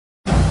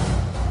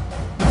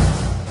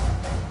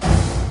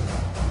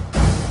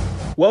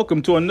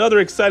Welcome to another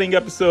exciting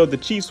episode of the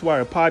Chiefs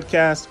Wire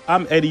podcast.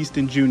 I'm Ed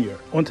Easton Jr.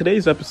 On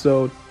today's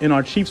episode, in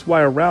our Chiefs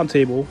Wire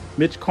roundtable,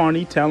 Mitch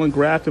Carney, Talon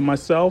Graff, and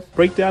myself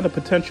break down a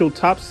potential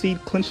top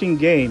seed clinching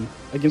game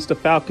against the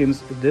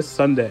Falcons this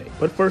Sunday.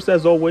 But first,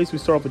 as always, we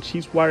start off with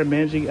Chiefs Wire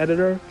managing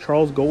editor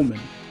Charles Goldman.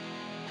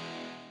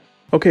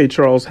 Okay,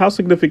 Charles, how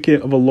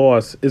significant of a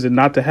loss is it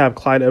not to have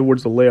Clyde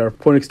Edwards-Hilaire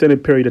for an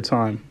extended period of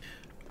time?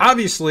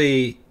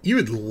 Obviously, you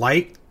would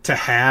like to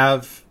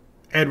have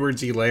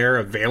Edwards-Hilaire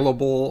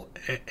available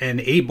and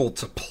able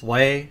to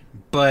play,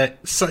 but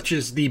such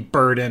is the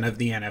burden of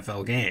the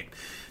NFL game.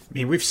 I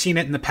mean, we've seen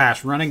it in the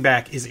past. Running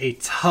back is a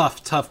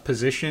tough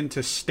position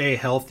to stay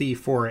healthy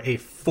for a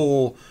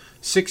full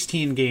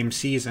 16-game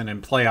season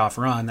and playoff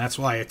run. That's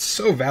why it's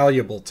so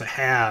valuable to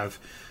have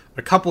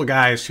a couple of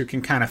guys who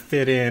can kind of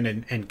fit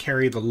in and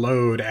carry the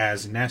load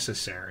as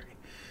necessary.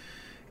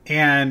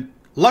 And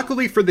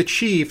luckily for the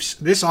Chiefs,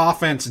 this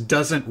offense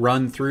doesn't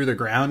run through the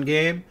ground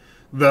game.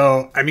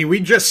 Though, I mean, we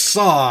just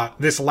saw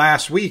this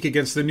last week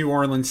against the New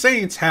Orleans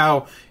Saints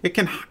how it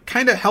can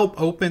kind of help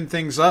open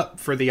things up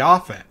for the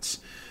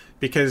offense.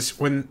 Because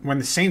when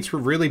the Saints were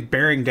really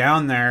bearing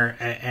down there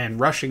and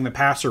rushing the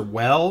passer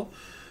well,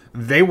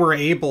 they were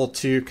able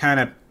to kind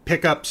of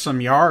pick up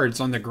some yards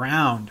on the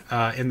ground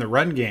in the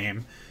run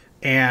game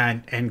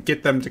and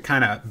get them to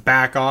kind of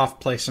back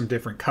off, play some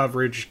different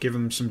coverage, give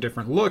them some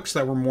different looks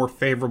that were more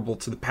favorable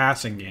to the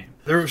passing game.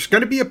 There's going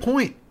to be a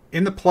point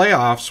in the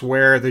playoffs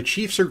where the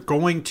Chiefs are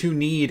going to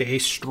need a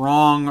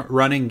strong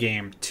running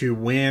game to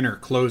win or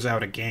close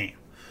out a game.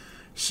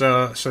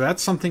 So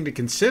that's something to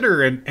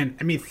consider. And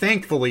I mean,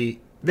 thankfully,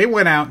 they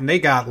went out and they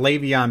got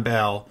Le'Veon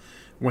Bell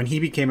when he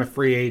became a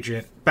free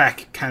agent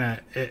back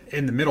kind of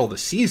in the middle of the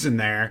season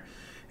there.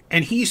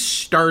 And he's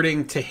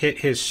starting to hit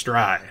his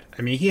stride.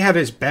 I mean, he had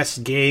his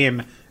best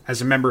game as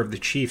a member of the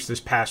Chiefs this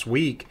past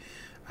week.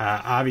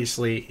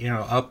 Obviously,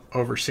 up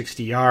over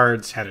 60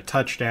 yards, had a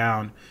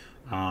touchdown,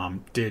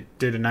 did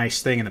a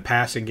nice thing in the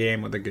passing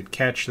game with a good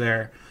catch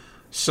there.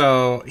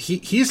 So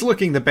he's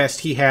looking the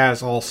best he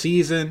has all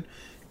season.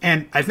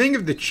 And I think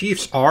if the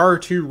Chiefs are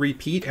to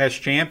repeat as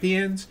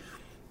champions,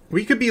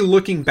 we could be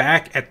looking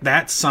back at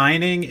that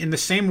signing in the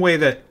same way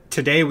that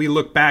today we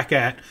look back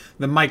at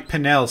the Mike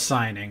Pennell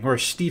signing or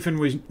Stephen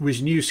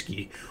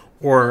Wisniewski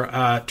or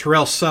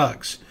Terrell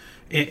Suggs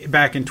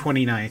back in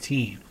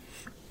 2019.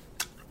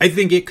 I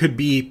think it could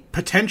be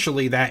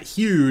potentially that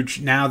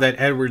huge now that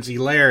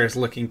Edwards-Hilaire is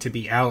looking to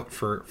be out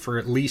for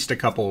at least a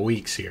couple of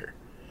weeks here.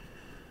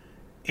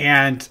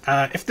 And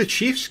if the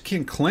Chiefs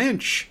can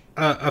clinch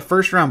a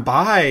first-round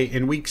bye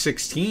in Week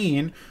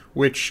 16,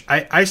 which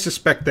I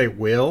suspect they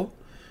will,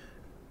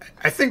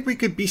 I think we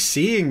could be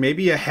seeing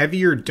maybe a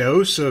heavier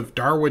dose of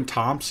Darwin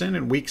Thompson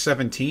in Week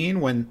 17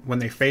 when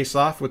they face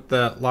off with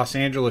the Los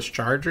Angeles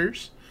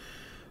Chargers.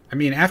 I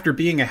mean, after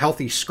being a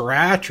healthy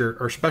scratch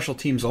or special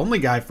teams only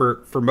guy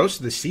for most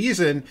of the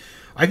season,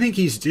 I think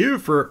he's due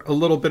for a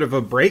little bit of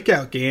a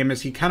breakout game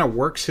as he kind of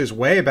works his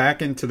way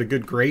back into the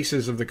good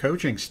graces of the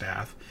coaching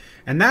staff.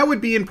 And that would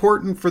be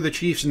important for the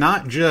Chiefs,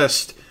 not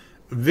just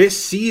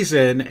this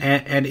season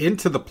and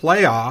into the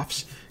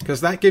playoffs,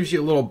 because that gives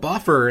you a little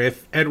buffer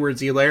if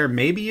Edwards-Hilaire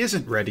maybe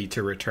isn't ready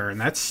to return.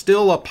 That's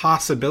still a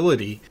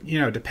possibility,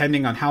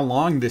 depending on how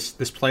long this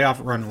playoff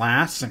run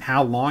lasts and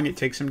how long it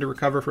takes him to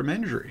recover from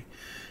injury.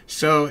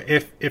 So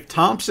if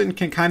Thompson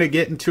can kind of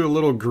get into a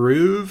little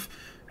groove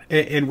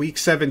in Week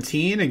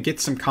 17 and get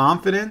some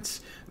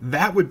confidence,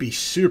 that would be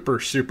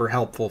super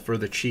helpful for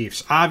the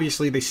Chiefs.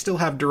 Obviously, they still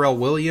have Darrell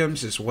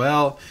Williams as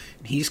well.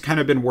 He's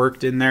kind of been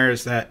worked in there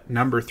as that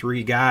number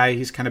 3 guy.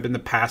 He's kind of been the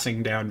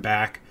passing down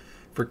back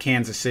for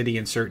Kansas City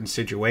in certain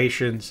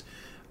situations.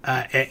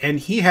 And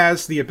he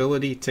has the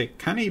ability to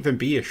kind of even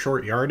be a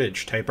short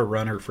yardage type of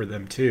runner for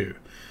them too.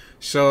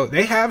 So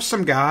they have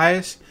some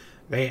guys.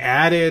 They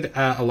added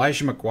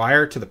Elijah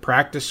McGuire to the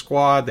practice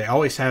squad. They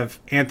always have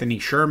Anthony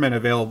Sherman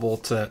available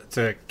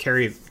to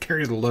carry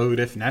the load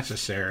if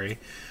necessary.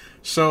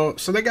 So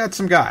they got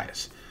some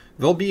guys.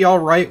 They'll be all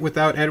right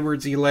without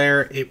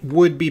Edwards-Hilaire. It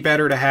would be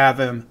better to have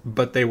him,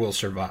 but they will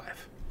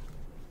survive.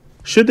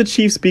 Should the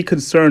Chiefs be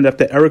concerned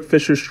after Eric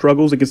Fisher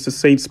struggles against the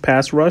Saints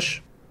pass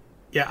rush?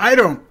 Yeah, I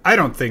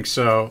don't think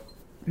so.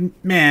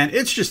 Man,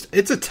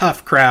 it's a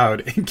tough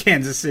crowd in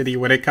Kansas City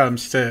when it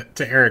comes to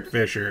Eric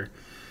Fisher.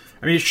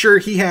 I mean, sure,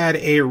 he had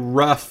a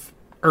rough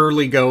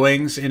early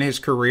goings in his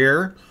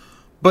career,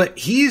 but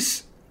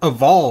he's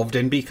evolved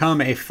and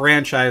become a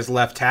franchise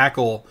left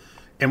tackle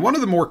and one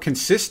of the more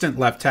consistent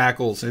left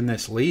tackles in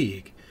this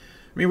league.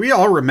 I mean, we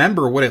all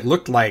remember what it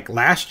looked like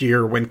last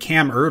year when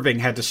Cam Irving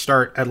had to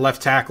start at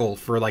left tackle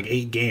for like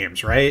 8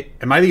 games, right?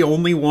 Am I the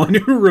only one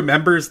who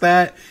remembers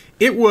that?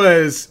 You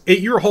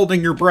were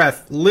holding your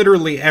breath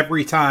literally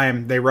every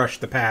time they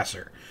rushed the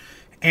passer.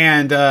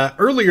 And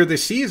earlier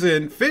this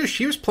season, Fish,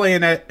 he was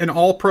playing at an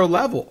all-pro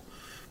level.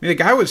 I mean,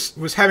 the guy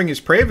was having his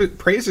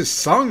praises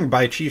sung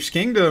by Chiefs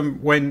Kingdom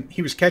when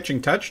he was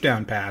catching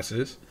touchdown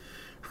passes,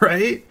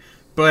 right?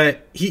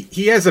 But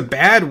he has a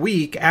bad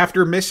week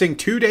after missing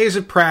 2 days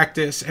of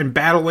practice and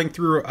battling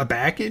through a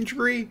back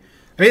injury.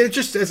 I mean, it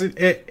just doesn't.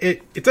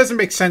 It doesn't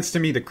make sense to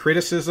me, the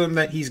criticism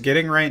that he's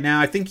getting right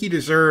now. I think he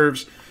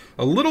deserves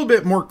a little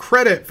bit more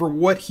credit for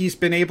what he's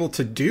been able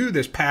to do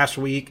this past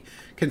week,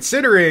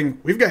 considering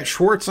we've got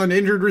Schwartz on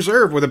injured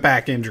reserve with a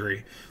back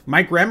injury.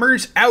 Mike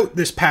Remmers out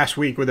this past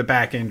week with a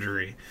back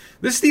injury.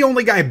 This is the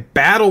only guy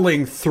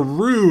battling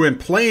through and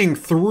playing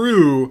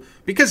through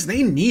because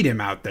they need him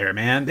out there,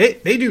 man.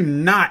 They do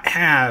not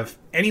have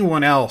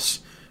anyone else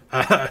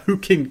who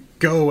can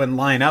go and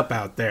line up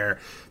out there.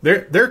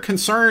 Their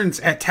concerns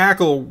at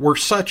tackle were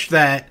such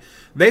that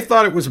they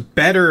thought it was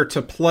better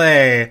to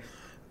play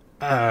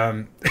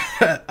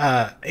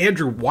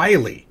Andrew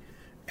Wiley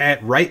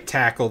at right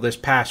tackle this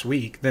past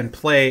week than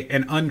play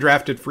an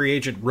undrafted free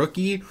agent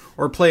rookie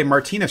or play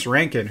Martinez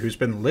Rankin, who's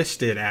been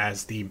listed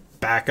as the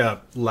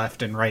backup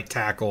left and right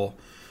tackle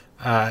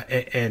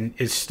and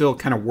is still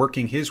kind of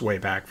working his way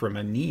back from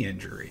a knee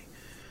injury.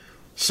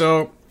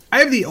 So I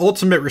have the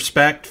ultimate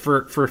respect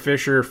for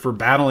Fisher for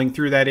battling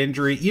through that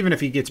injury, even if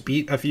he gets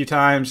beat a few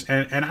times.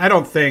 And I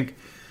don't think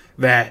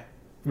that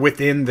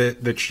within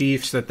the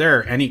Chiefs that there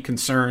are any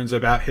concerns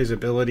about his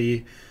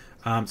ability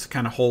to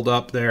kind of hold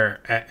up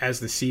there as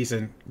the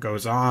season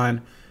goes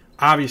on.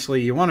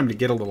 Obviously, you want him to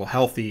get a little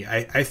healthy.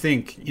 I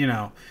think,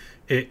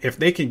 if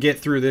they can get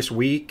through this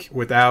week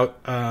without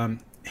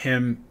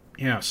him,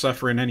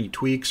 suffering any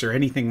tweaks or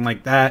anything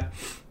like that,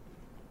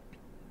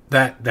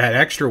 that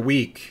extra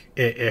week,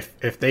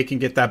 if they can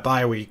get that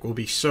bye week, will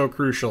be so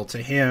crucial to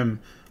him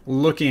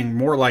looking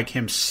more like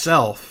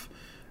himself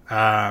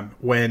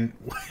when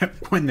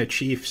the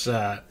Chiefs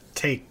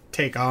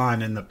take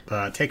on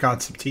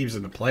some teams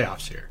in the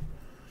playoffs here.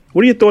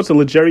 What are your thoughts on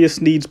L'Jarius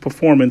Sneed's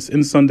performance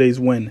in Sunday's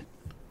win?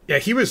 Yeah,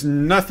 he was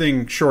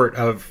nothing short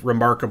of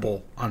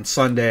remarkable on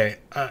Sunday.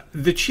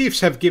 The Chiefs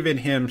have given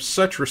him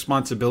such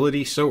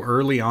responsibility so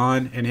early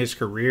on in his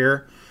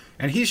career,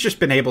 and he's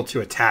just been able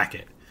to attack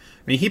it.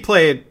 I mean, he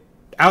played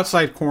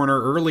outside corner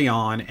early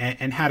on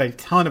and had a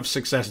ton of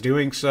success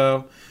doing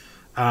so.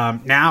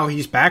 Now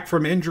he's back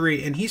from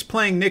injury, and he's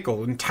playing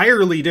nickel,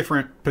 entirely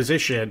different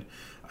position.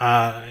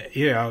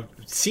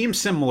 Seems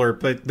similar,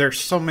 but there's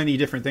so many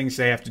different things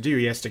they have to do.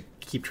 He has to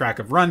keep track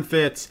of run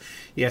fits.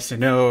 He has to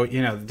know,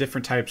 the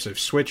different types of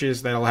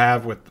switches that he'll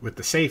have with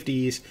the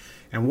safeties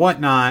and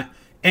whatnot.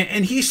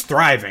 And he's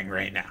thriving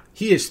right now.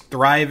 He is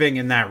thriving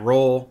in that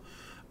role.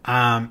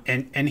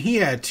 And he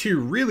had two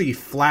really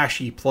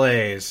flashy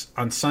plays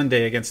on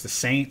Sunday against the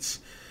Saints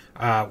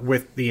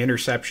with the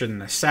interception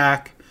and the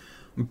sack.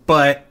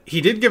 But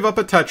he did give up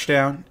a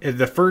touchdown,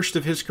 the first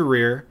of his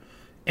career.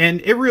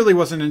 And it really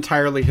wasn't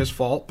entirely his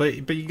fault,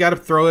 but you got to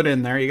throw it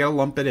in there. You got to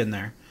lump it in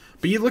there.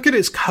 But you look at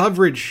his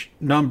coverage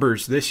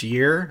numbers this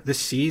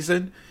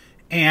season,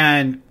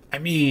 and, I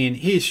mean,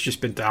 he's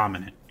just been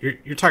dominant.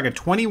 You're talking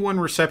 21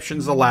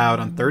 receptions allowed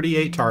on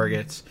 38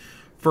 targets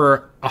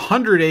for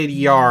 180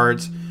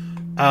 yards.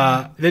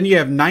 Then you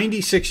have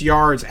 96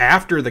 yards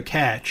after the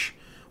catch,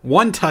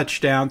 1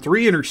 touchdown,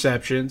 3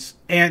 interceptions,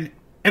 and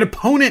an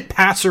opponent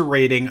passer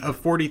rating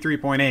of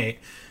 43.8.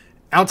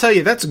 I'll tell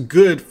you, that's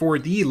good for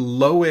the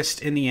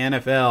lowest in the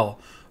NFL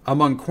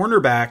among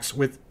cornerbacks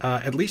with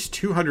at least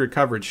 200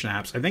 coverage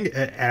snaps. I think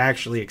it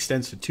actually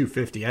extends to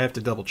 250. I have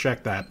to double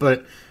check that.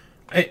 But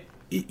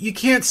you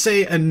can't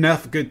say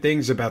enough good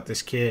things about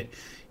this kid.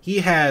 He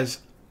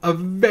has a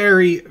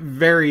very,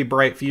 very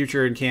bright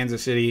future in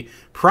Kansas City,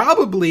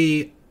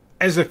 probably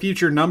as a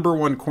future number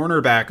 1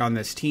 cornerback on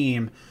this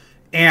team.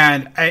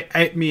 And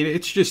I mean,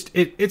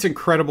 it's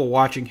incredible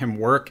watching him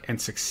work and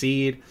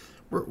succeed.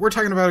 We're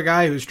talking about a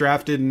guy who's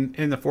drafted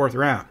in the 4th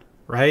round,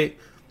 right?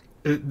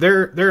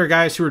 There are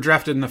guys who are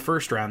drafted in the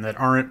 1st round that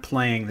aren't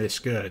playing this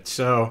good.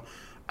 So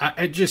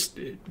I just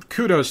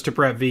kudos to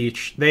Brett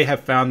Veach. They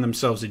have found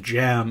themselves a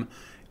gem,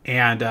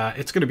 and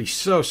it's going to be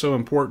so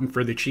important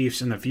for the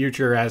Chiefs in the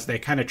future as they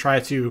kind of try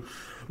to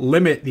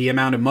limit the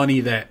amount of money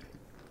that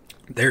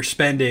they're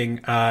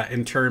spending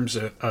in terms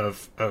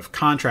of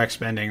contract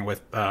spending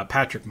with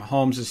Patrick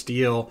Mahomes'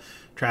 deal,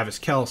 Travis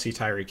Kelce,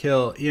 Tyreek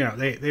Hill.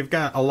 They've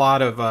got a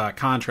lot of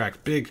contracts,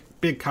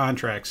 big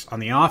contracts on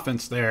the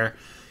offense there,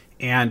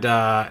 and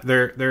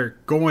they're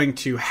going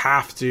to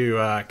have to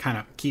kind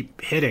of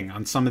keep hitting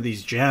on some of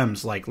these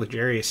gems like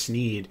L'Jarius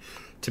Sneed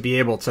to be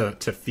able to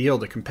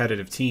field a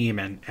competitive team,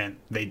 and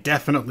they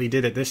definitely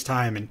did it this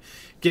time, and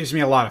gives me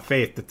a lot of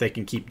faith that they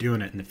can keep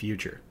doing it in the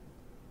future.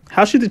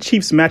 How should the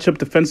Chiefs match up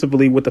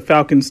defensively with the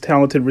Falcons'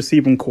 talented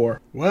receiving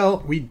core?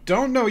 Well, we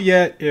don't know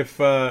yet if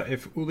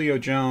Julio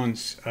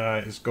Jones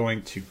is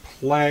going to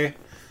play,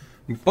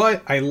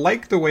 but I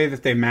like the way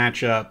that they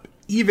match up,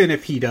 even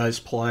if he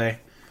does play.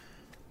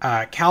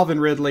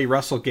 Calvin Ridley,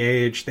 Russell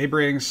Gage, they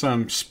bring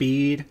some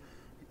speed,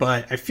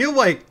 but I feel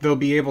like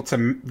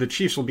the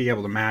Chiefs will be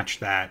able to match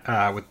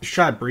that with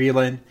Rashad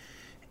Breeland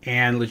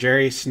and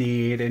L'Jarius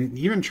Sneed and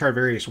even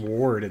Charvarius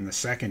Ward in the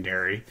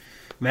secondary.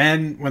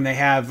 Then when they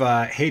have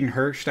Hayden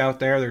Hurst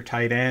out there, their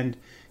tight end,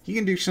 he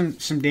can do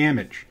some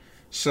damage.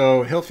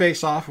 So he'll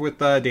face off with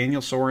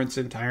Daniel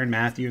Sorensen, Tyrann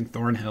Mathieu, and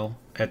Thornhill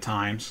at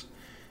times.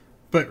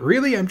 But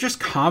really, I'm just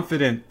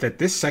confident that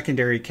this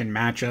secondary can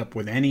match up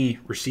with any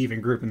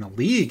receiving group in the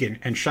league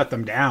and shut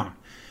them down.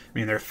 I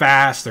mean, they're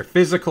fast, they're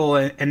physical,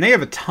 and they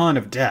have a ton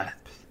of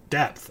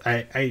depth.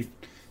 I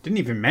didn't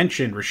even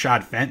mention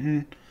Rashad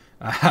Fenton,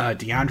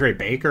 DeAndre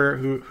Baker,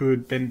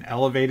 who'd been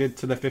elevated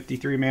to the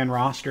 53-man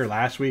roster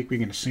last week. We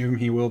can assume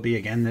he will be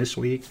again this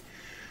week.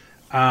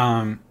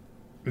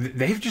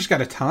 They've just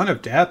got a ton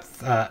of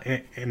depth at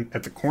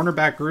the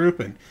cornerback group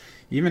and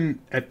even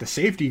at the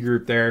safety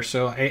group there.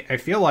 So I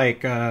feel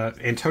like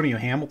Antonio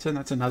Hamilton,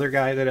 that's another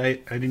guy that I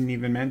didn't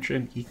even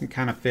mention. He can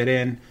kind of fit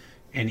in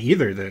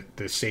either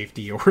the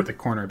safety or the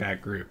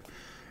cornerback group.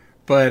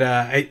 But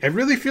I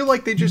really feel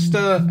like they just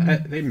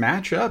they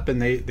match up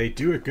and they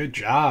do a good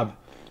job,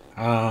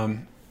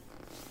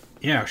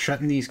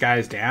 shutting these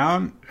guys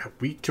down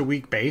week to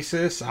week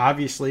basis.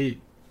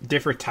 Obviously,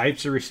 different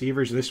types of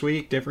receivers this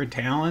week, different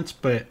talents,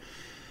 but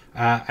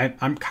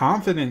I'm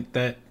confident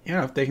that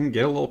if they can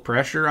get a little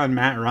pressure on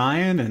Matt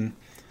Ryan and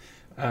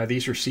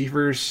these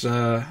receivers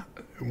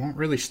won't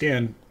really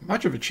stand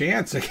much of a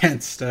chance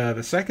against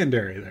the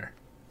secondary there.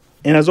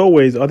 And as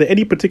always, are there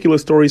any particular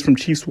stories from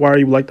Chiefs Wire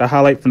you would like to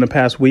highlight from the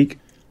past week?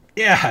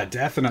 Yeah,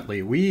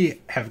 definitely.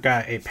 We have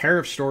got a pair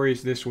of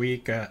stories this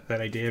week that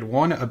I did.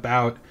 One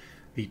about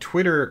the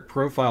Twitter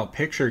profile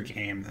picture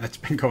game that's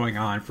been going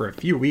on for a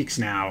few weeks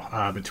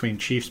now between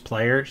Chiefs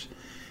players.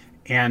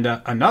 And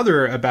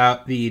another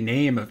about the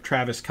name of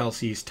Travis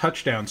Kelce's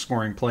touchdown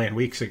scoring play in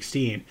Week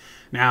 16.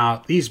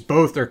 Now, these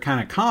both are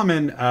kind of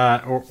common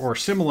or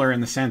similar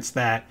in the sense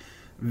that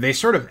they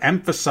sort of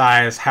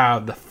emphasize how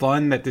the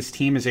fun that this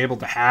team is able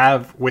to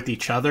have with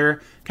each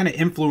other kind of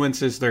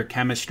influences their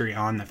chemistry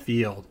on the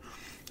field.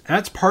 And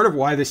that's part of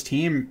why this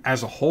team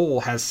as a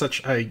whole has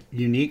such a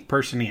unique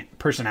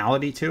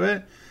personality to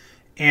it.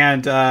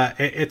 And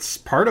it's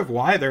part of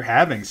why they're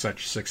having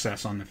such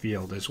success on the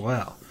field as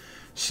well.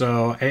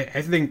 So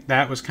I think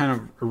that was kind of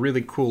a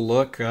really cool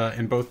look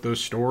in both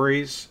those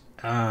stories.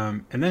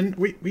 And then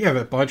we have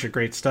a bunch of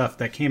great stuff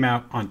that came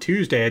out on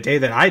Tuesday, a day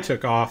that I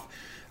took off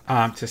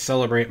to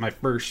celebrate my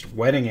first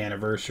wedding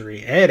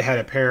anniversary. Ed had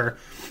a pair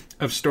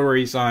of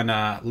stories on,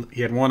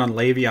 he had one on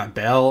Le'Veon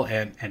Bell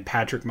and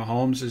Patrick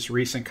Mahomes'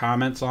 recent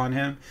comments on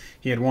him.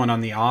 He had one on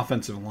the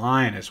offensive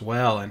line as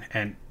well,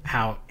 and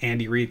how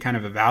Andy Reid kind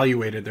of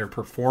evaluated their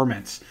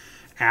performance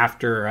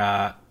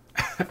after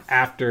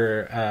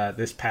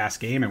this past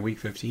game in Week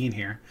 15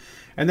 here.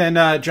 And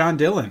then John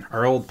Dillon,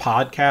 our old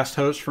podcast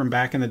host from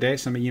back in the day,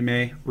 some of you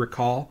may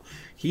recall,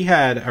 he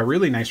had a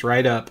really nice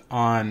write-up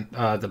on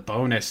the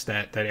bonus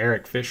that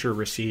Eric Fisher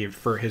received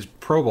for his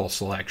Pro Bowl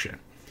selection.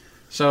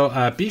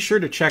 So be sure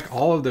to check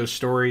all of those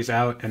stories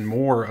out and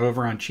more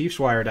over on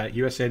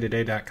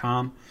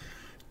chiefswire.usatoday.com.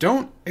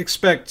 Don't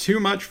expect too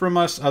much from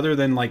us other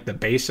than like the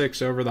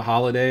basics over the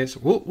holidays.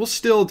 We'll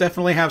still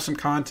definitely have some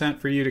content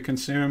for you to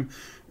consume,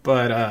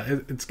 but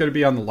it's going to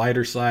be on the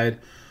lighter side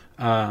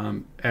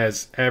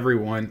as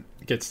everyone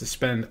gets to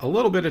spend a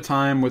little bit of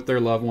time with their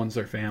loved ones,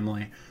 their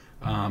family,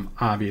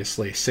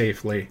 obviously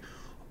safely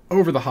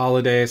over the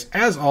holidays.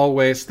 As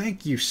always,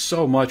 thank you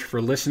so much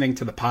for listening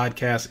to the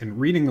podcast and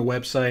reading the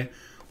website.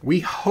 We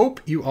hope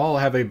you all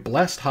have a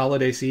blessed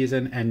holiday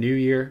season and New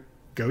Year.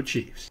 Go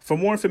Chiefs. For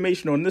more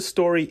information on this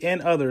story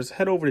and others,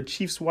 head over to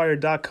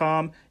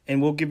ChiefsWire.com and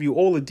we'll give you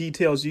all the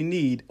details you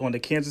need on the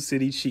Kansas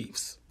City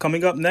Chiefs.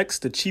 Coming up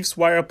next, the Chiefs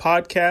Wire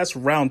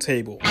Podcast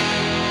Roundtable.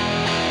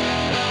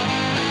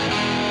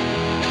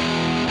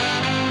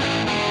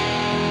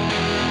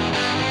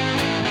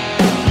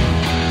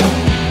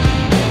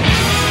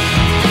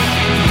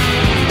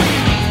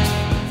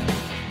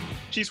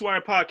 Chiefs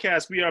Wire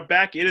Podcast, we are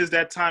back. It is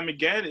that time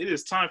again. It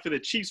is time for the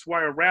Chiefs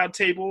Wire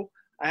Roundtable.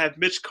 I have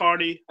Mitch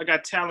Carney. I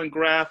got Talon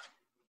Graff.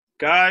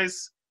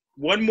 Guys,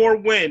 one more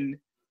win,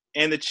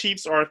 and the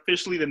Chiefs are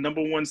officially the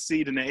number one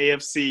seed in the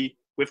AFC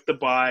with the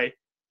bye.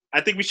 I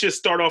think we should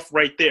start off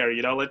right there.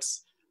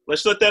 Let's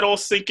let that all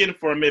sink in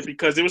for a minute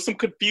because there was some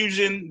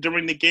confusion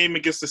during the game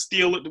against the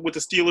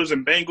Steelers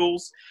and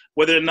Bengals,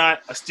 whether or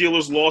not a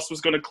Steelers loss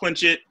was going to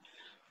clinch it.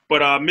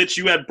 But Mitch,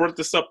 you had brought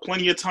this up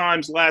plenty of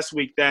times last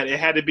week that it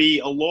had to be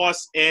a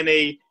loss and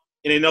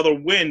another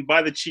win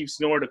by the Chiefs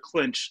in order to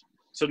clinch.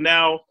 So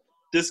now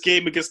this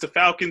game against the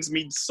Falcons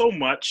means so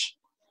much.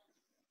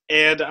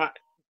 And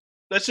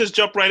let's just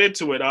jump right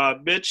into it.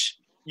 Mitch,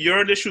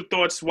 your initial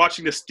thoughts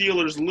watching the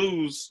Steelers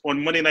lose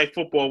on Monday Night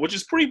Football, which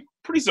is pretty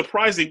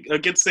surprising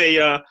against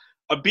a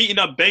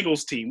beaten-up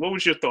Bengals team. What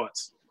was your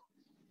thoughts?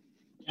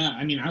 Yeah,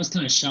 I was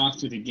kind of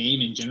shocked with the game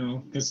in general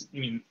because,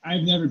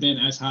 I've never been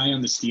as high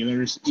on the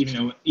Steelers,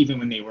 even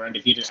when they were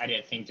undefeated. I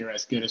didn't think they were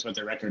as good as what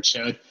their record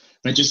showed.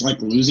 But just like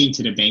losing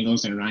to the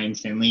Bengals and Ryan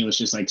Finley was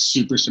just like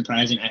super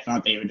surprising. I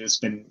thought they would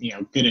just been,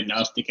 good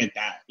enough to get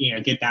that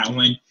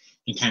win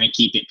and kind of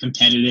keep it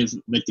competitive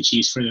with the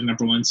Chiefs for the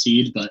number one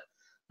seed. But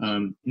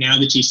now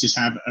the Chiefs just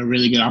have a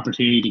really good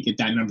opportunity to get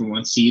that number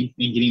one seed,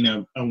 and getting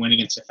a win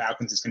against the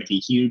Falcons is going to be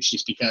huge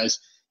just because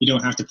you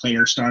don't have to play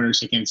your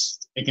starters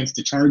against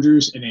the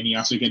Chargers, and then you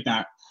also get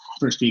that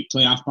first week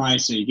playoff bye,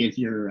 so you give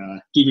your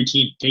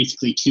team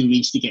basically 2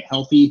 weeks to get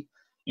healthy,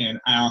 And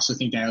I also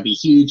think that'll be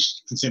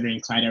huge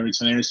considering Clyde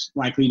Edwards-Hilaire is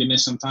likely to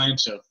miss some time.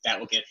 So that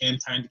will give him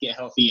time to get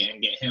healthy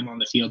and get him on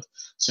the field.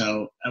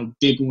 So a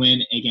big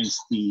win against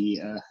the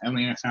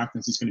Atlanta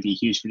Falcons is going to be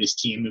huge for this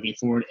team moving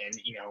forward and,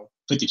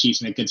 put the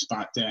Chiefs in a good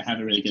spot to have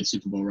a really good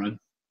Super Bowl run.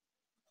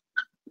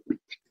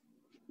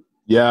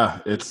 Yeah,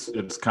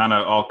 it's kind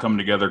of all come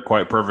together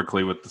quite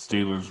perfectly with the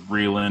Steelers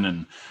reeling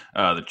and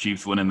the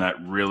Chiefs winning that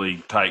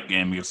really tight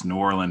game against New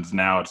Orleans.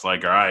 Now it's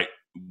like, all right,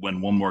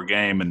 win one more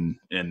game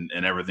and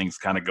everything's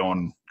kind of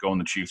going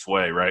the Chiefs'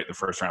 way, right? The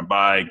first round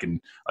bye, and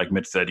like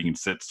Mitch said, you can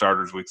sit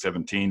starters week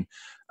 17.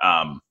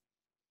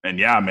 And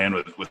yeah, man,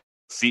 with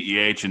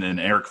CEH and then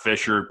Eric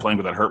Fisher playing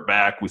with that hurt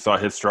back, we saw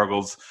his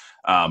struggles.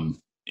 And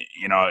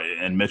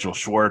Mitchell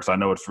Schwartz, I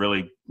know it's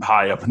really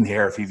high up in the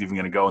air if he's even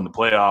going to go in the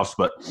playoffs,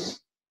 but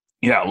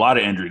yeah, a lot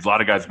of injuries, a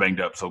lot of guys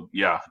banged up. So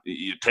yeah,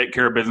 you take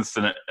care of business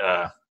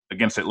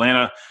against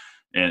Atlanta,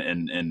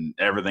 and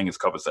everything is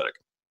copacetic.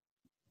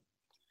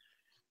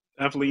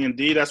 Definitely,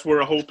 indeed. That's where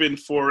we're hoping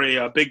for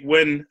a big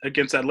win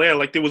against Atlanta,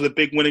 like there was a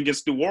big win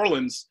against New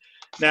Orleans.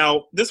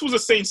 Now, this was a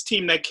Saints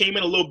team that came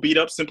in a little beat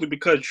up simply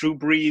because Drew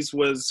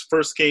Brees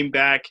first came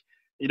back.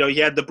 He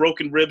had the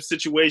broken rib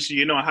situation.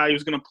 You know how he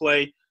was going to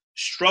play.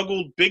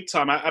 Struggled big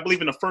time. I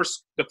believe in the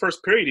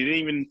first period, he didn't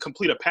even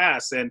complete a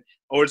pass,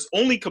 or his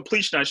only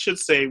completion, I should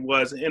say,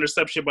 was an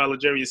interception by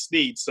L'Jarius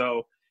Sneed.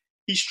 So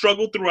he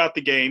struggled throughout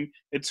the game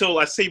until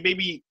I say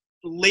maybe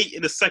late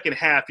in the second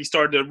half, he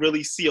started to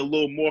really see a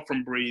little more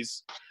from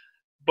Brees.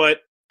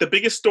 But the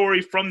biggest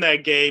story from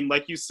that game,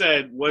 like you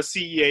said, was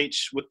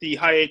CEH with the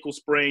high ankle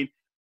sprain,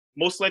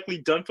 most likely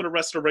done for the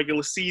rest of the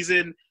regular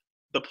season.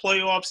 The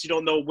playoffs, you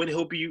don't know when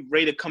he'll be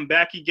ready to come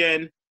back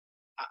again.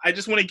 I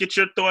just want to get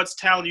your thoughts,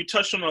 Talon. You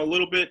touched on it a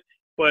little bit,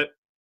 but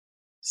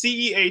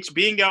CEH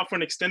being out for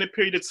an extended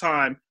period of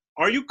time,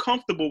 are you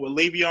comfortable with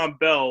Le'Veon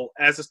Bell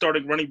as a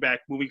starting running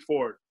back moving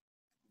forward?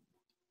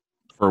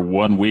 For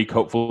 1 week,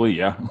 hopefully,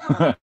 yeah.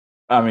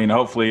 I mean,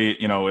 hopefully,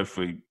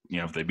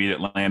 if they beat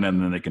Atlanta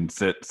and then they can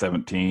sit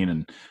 17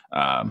 and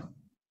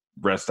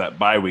rest that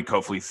bye week,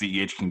 hopefully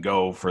CEH can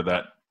go for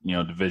that,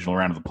 divisional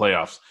round of the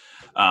playoffs.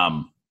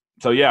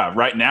 So yeah,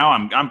 right now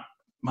I'm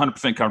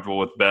 100% comfortable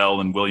with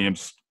Bell and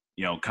Williams,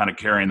 kind of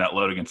carrying that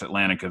load against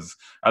Atlanta, because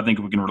I think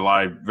we can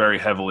rely very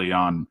heavily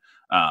on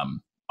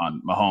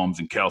Mahomes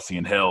and Kelsey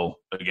and Hill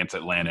against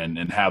Atlanta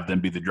and have them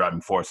be the driving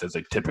force as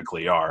they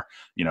typically are.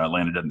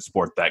 Atlanta doesn't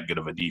sport that good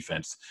of a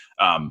defense.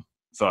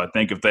 So I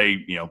think if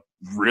they,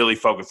 really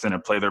focus in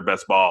and play their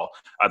best ball,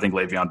 I think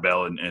Le'Veon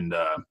Bell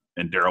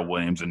and Darrell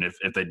Williams, and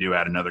if they do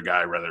add another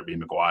guy, whether it be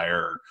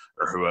McGuire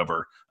or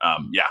whoever, I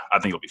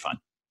think it'll be fun.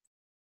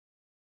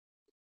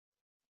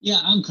 Yeah,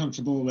 I'm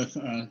comfortable with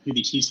who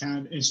the Chiefs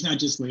have. It's not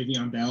just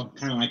Le'Veon Bell,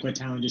 kind of like what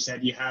Talon just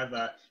said. You have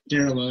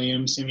Darrell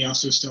Williams, and we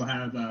also still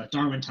have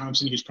Darwin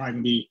Thompson, who's probably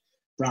going to be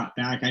brought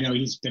back. I know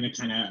he's been a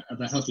kind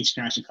of a healthy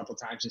scratch a couple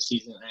times this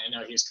season. I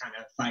know he was kind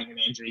of fighting an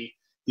injury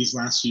these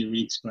last few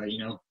weeks, but,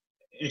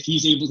 if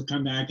he's able to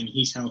come back and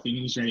he's healthy and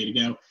he's ready to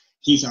go,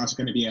 he's also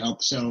going to be a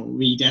help. So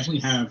we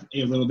definitely have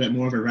a little bit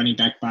more of a running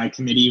back by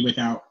committee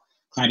without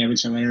Clyde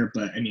Edwards-Hilaire.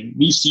 But,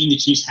 we've seen the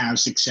Chiefs have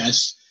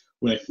success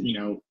with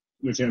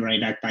their running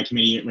back by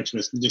committee, which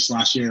was just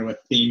last year with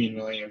Damian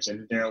Williams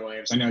and Darrell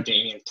Williams. I know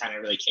Damian kind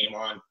of really came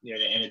on near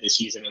the end of the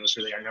season and was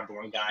really our number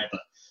one guy,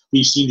 but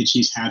we've seen the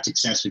Chiefs have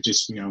success with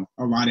just, a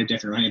lot of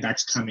different running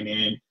backs coming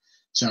in.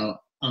 So,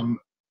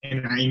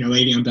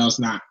 Le'Veon Bell's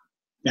not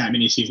that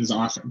many seasons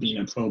off from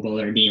being a Pro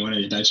Bowler and being one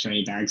of the best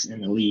running backs in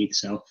the league.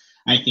 So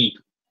I think,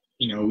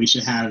 we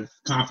should have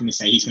confidence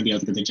that he's going to be able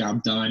to get the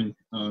job done,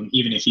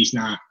 even if he's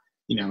not,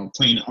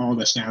 playing all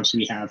the snaps.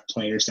 We have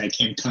players that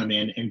can come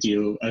in and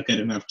do a good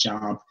enough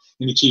job.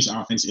 And the Chiefs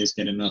offense is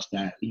good enough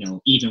that,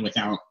 even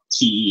without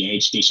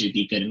CEH, they should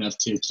be good enough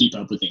to keep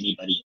up with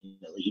anybody in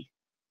the league.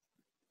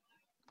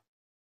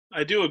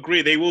 I do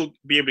agree. They will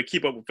be able to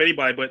keep up with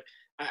anybody, but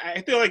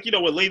I feel like, with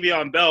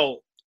Le'Veon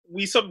Bell,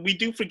 we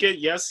do forget,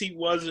 yes, he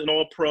was an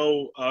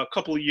All-Pro a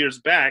couple of years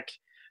back,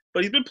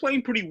 but he's been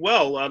playing pretty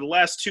well the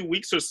last 2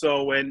 weeks or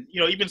so, and,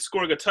 even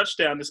scoring a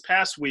touchdown this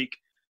past week.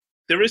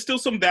 There is still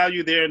some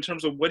value there in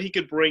terms of what he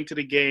could bring to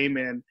the game,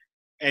 and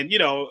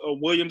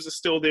Williams is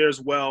still there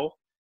as well.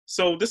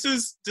 So this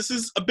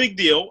is a big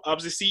deal,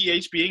 obviously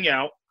CEH being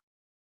out,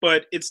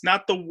 but it's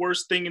not the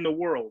worst thing in the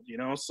world,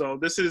 So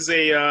this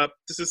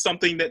is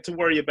something that to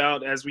worry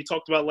about, as we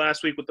talked about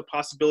last week, with the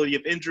possibility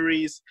of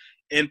injuries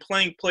and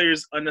playing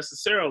players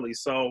unnecessarily.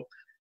 So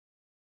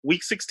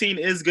Week 16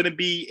 is going to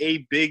be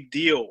a big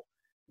deal.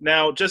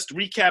 Now, just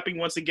recapping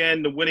once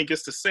again the win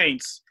against the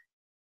Saints.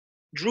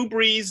 Drew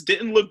Brees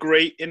didn't look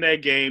great in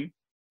that game.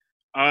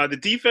 The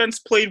defense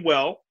played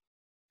well,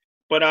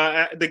 but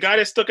the guy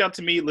that stuck out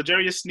to me,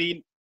 L'Jarius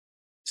Sneed,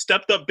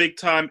 stepped up big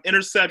time.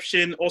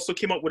 Interception, also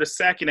came up with a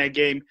sack in that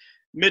game.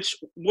 Mitch,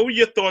 what were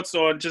your thoughts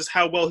on just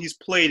how well he's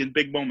played in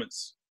big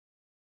moments?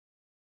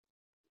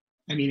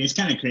 It's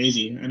kind of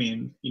crazy.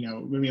 When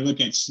we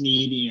look at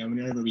Sneed,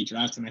 whenever we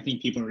draft him, I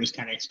think people were just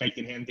kind of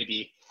expecting him to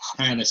be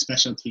kind of a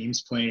special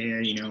teams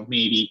player,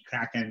 maybe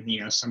cracking,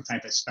 some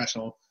type of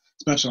special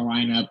special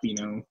lineup,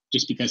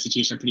 just because the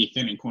Chiefs are pretty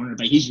thin in corner.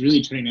 But he's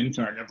really turning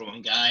into our number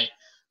one guy.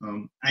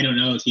 I don't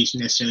know if he's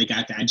necessarily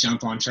got that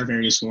jump on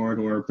Charvarius Ward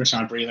or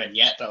Rashad Breeland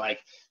yet, but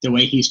like the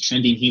way he's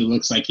trending, he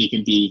looks like he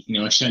could be,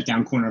 a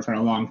shutdown corner for a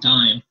long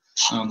time.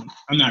 I'm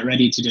not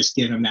ready to just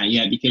give him that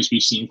yet because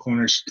we've seen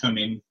corners come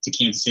in to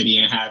Kansas City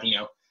and have,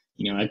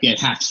 a good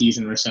half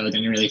season or so,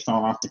 then really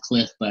fall off the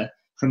cliff. But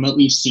from what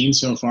we've seen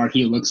so far,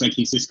 he looks like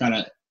he's just got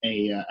a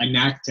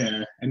knack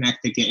to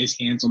get his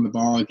hands on the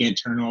ball, get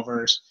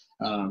turnovers,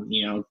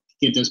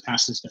 get those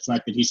passes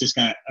deflected. He's just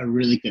got a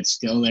really good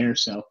skill there.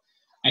 So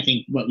I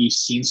think what we've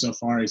seen so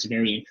far is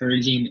very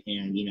encouraging,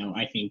 and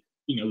I think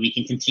we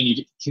can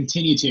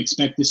continue to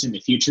expect this in the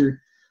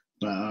future.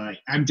 But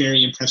I'm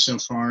very impressed so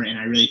far, and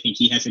I really think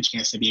he has a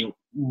chance to be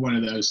one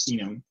of those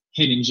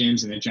hidden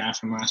gems in the draft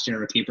from last year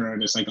where people are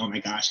just like, oh my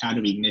gosh, how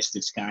do we miss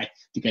this guy?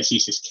 Because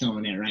he's just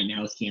killing it right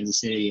now with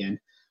Kansas City, and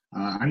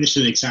I'm just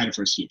really excited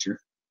for his future.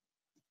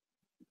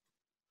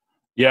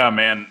 Yeah,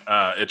 man,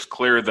 it's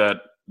clear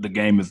that the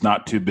game is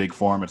not too big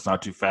for him. It's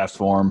not too fast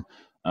for him.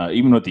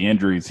 Even with the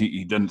injuries,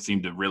 he doesn't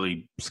seem to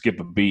really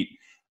skip a beat.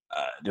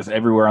 Just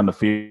everywhere on the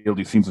field,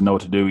 he seems to know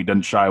what to do. He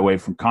doesn't shy away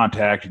from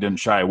contact. He doesn't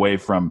shy away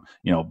from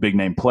big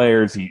name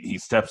players. He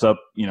steps up,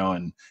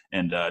 and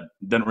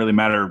doesn't really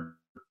matter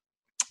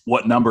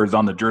what number is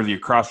on the jersey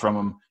across from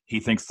him. He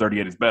thinks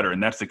 38 is better,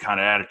 and that's the kind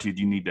of attitude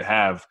you need to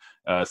have,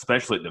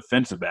 especially at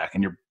defensive back.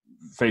 And you're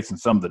facing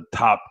some of the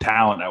top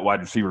talent at wide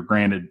receiver.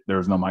 Granted, there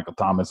was no Michael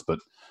Thomas, but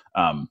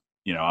I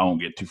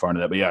won't get too far into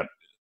that. But yeah.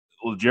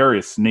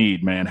 L'Jarius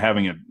Sneed, man,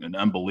 having an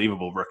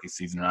unbelievable rookie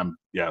season. I'm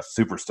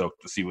super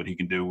stoked to see what he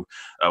can do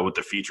with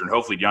the future, and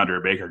hopefully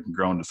DeAndre Baker can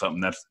grow into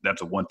something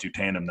that's a 1-2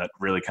 tandem that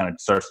really kind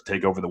of starts to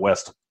take over the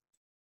West.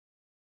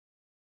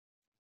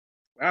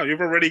 Wow,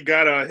 you've already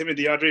got him and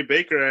DeAndre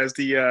Baker as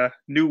the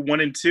new 1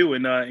 and 2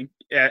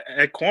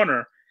 at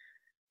corner.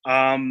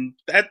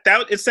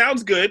 That it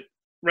sounds good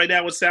right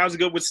now. It sounds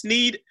good with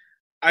Sneed.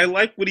 I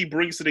like what he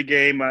brings to the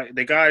game.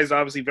 The guy is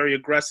obviously very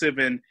aggressive,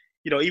 and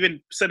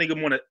even sending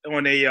him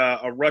on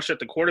a rush at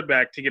the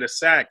quarterback to get a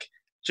sack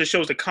just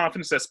shows the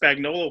confidence that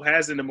Spagnuolo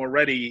has in him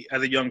already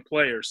as a young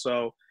player.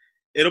 So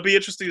it'll be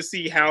interesting to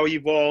see how he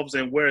evolves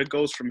and where it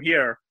goes from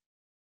here.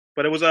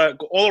 But it was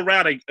all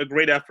around a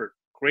great effort.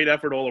 Great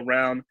effort all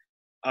around.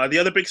 The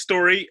other big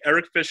story,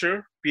 Eric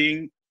Fisher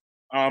being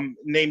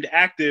named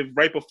active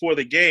right before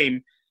the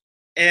game.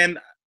 And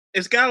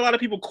it's got a lot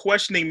of people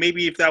questioning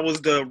maybe if that was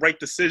the right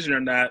decision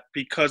or not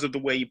because of the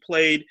way he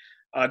played.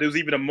 There was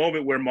even a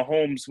moment where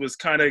Mahomes was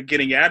kind of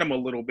getting at him a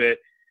little bit.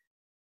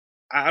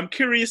 I'm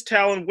curious,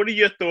 Talon, what are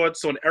your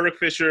thoughts on Eric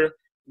Fisher?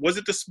 Was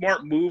it the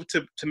smart move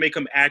to make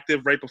him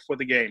active right before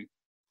the game?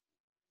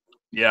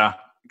 Yeah,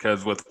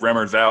 because with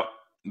Remmers out,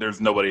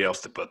 there's nobody else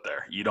to put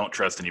there. You don't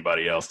trust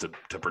anybody else to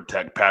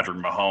protect Patrick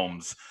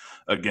Mahomes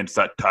against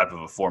that type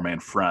of a four-man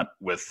front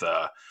with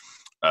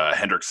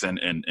Hendrickson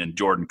and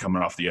Jordan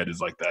coming off the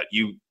edges like that.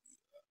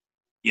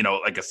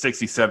 Like a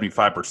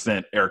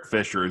 60-75% Eric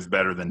Fisher is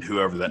better than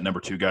whoever that number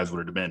 2 guys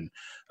would have been.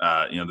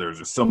 There's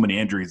just so many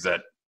injuries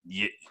that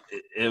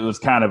it was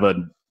kind of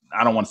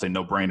I don't want to say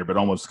no-brainer, but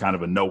almost kind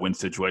of a no-win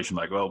situation.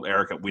 Like, well,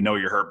 Eric, we know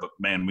you're hurt, but,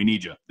 man, we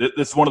need you.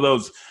 This is one of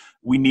those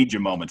we need you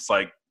moments.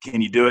 Like,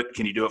 can you do it?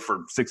 Can you do it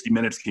for 60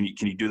 minutes? Can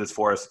you do this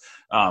for us?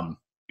 I'm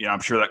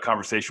sure that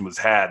conversation was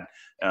had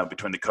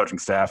between the coaching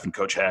staff and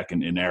Coach Hack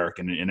and Eric.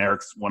 And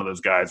Eric's one of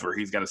those guys where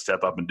he's going to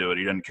step up and do it.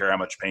 He doesn't care how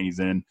much pain he's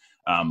in.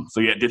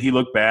 Did he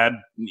look bad?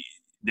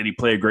 Did he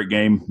play a great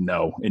game?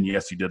 No. And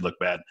yes, he did look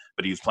bad.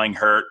 But he was playing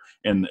hurt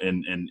and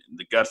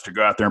the guts to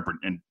go out there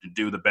and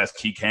do the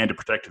best he can to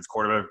protect his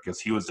quarterback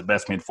because he was the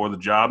best man for the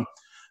job.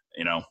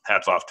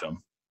 Hats off to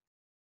him.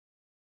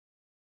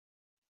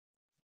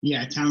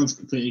 Yeah, Talon's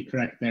completely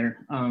correct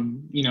there.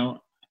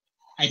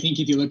 I think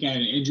if you look at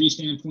an injury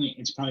standpoint,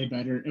 it's probably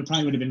better. It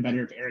probably would have been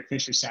better if Eric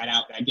Fisher sat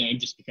out that game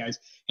just because,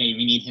 hey,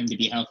 we need him to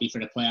be healthy for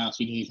the playoffs.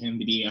 We need him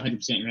to be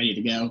 100% ready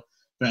to go.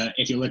 But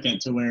if you look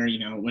at to where,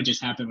 what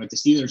just happened with the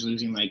Steelers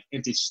losing, like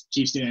if the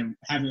Chiefs didn't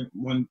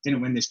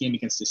win this game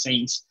against the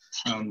Saints,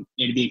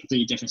 it'd be a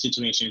completely different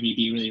situation. We'd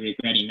be really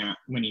regretting not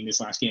winning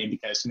this last game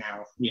because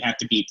now we have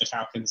to beat the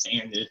Falcons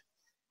and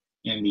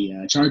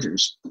the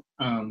Chargers.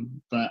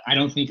 But I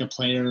don't think a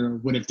player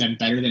would have done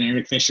better than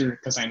Eric Fisher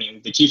because,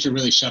 the Chiefs are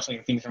really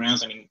shuffling things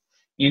around.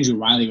 Andrew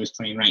Wiley was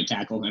playing right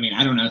tackle.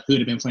 I don't know who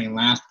would have been playing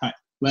left.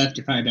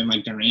 It'd probably been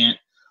like Durant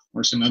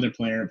or some other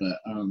player, but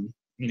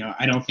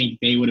I don't think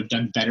they would have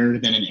done better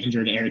than an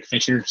injured Eric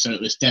Fisher. So it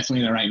was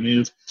definitely the right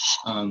move.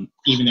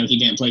 Even though he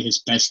didn't play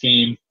his best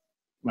game,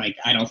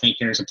 I don't think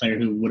there's a player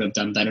who would have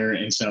done better.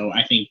 And so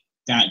I think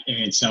that in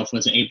itself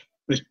he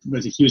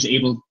was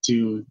able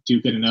to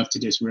do good enough to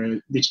just where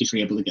the Chiefs were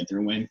able to get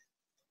their win.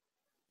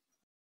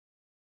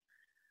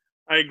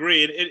 I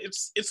agree.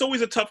 It's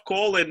always a tough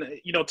call. And,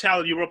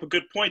 Talon, you brought up a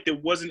good point. There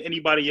wasn't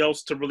anybody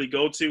else to really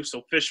go to.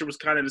 So Fisher was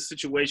kind of in a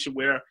situation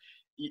where,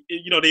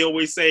 they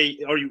always say,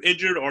 are you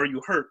injured or are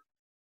you hurt?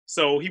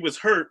 So he was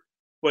hurt,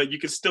 but you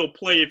can still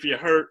play if you're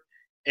hurt.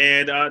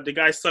 And the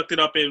guy sucked it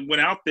up and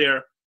went out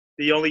there.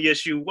 The only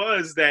issue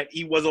was that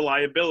he was a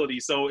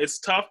liability. So it's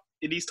tough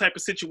in these type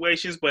of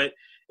situations, but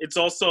it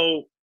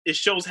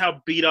shows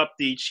how beat up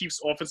the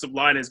Chiefs' offensive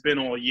line has been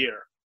all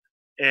year.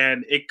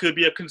 And it could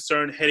be a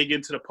concern heading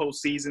into the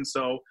postseason.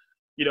 So,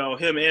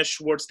 him and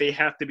Schwartz, they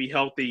have to be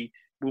healthy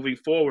moving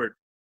forward.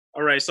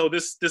 All right, so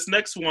this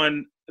next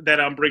one that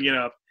I'm bringing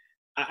up,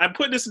 I'm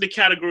putting this in the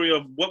category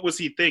of what was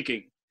he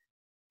thinking?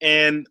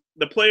 And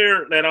the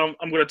player that I'm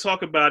going to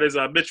talk about is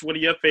Mitch, one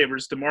of your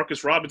favorites,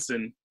 Demarcus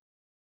Robinson.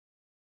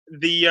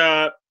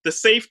 The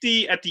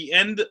safety at the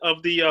end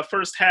of the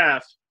first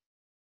half,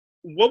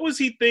 what was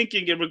he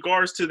thinking in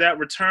regards to that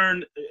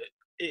return?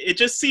 It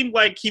just seemed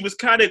like he was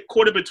kind of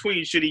caught in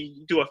between. Should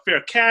he do a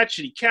fair catch?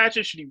 Should he catch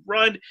it? Should he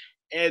run?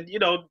 And,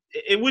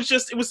 it was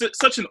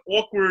such an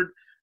awkward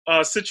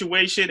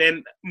situation.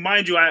 And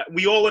mind you,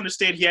 we all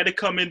understand he had to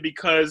come in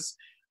because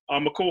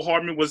McCole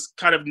Hardman was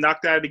kind of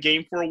knocked out of the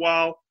game for a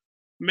while.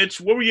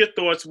 Mitch, what were your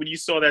thoughts when you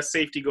saw that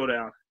safety go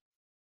down?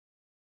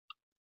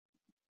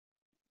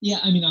 Yeah,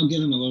 I mean, I'll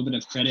give him a little bit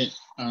of credit.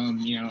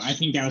 I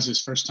think that was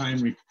his first time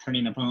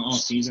returning a punt all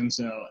season.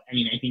 So, I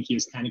mean, I think he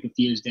was kind of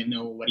confused, didn't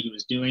know what he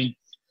was doing.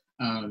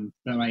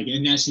 But, like,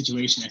 in that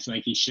situation, I feel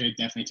like he should have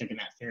definitely taken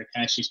that fair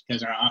catch just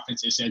because our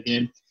offense is so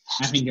good.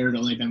 I think there would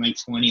only been like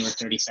 20 or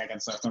 30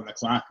 seconds left on the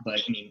clock. But,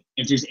 I mean,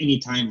 if there's any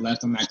time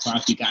left on that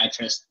clock, you got to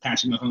trust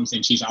Patrick Mahomes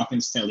and Chiefs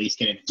offense to at least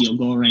get in field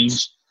goal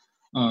range.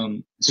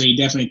 So he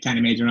definitely kind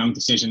of made the wrong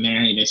decision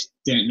there. He just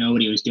didn't know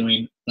what he was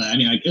doing. But, I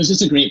mean, like, it was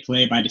just a great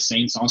play by the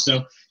Saints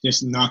also,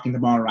 just knocking the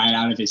ball right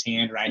out of his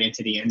hand, right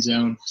into the end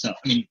zone. So,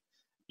 I mean,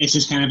 it's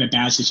just kind of a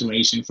bad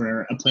situation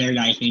for a player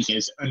that I think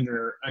is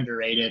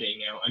underrated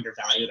and,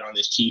 undervalued on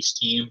this Chiefs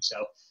team. So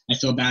I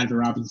feel bad for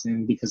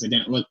Robinson because it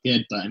didn't look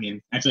good. But, I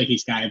mean, I feel like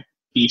he's got to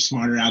be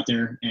smarter out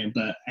there.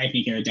 But I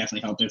think it would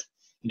definitely help if,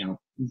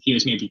 he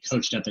was maybe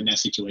coached up in that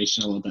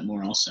situation a little bit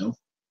more also.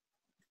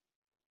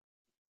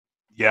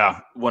 Yeah,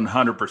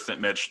 100%,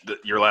 Mitch.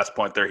 Your last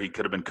point there, he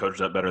could have been coached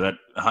up better. That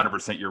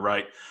 100%, you're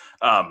right.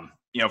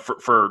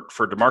 For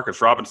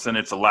Demarcus Robinson,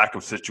 it's a lack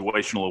of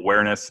situational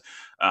awareness.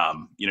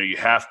 You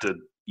have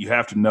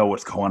to know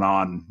what's going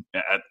on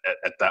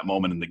at that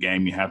moment in the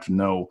game. You have to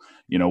know,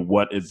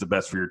 what is the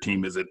best for your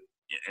team.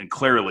 And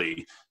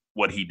clearly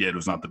what he did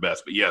was not the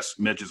best. But yes,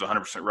 Mitch is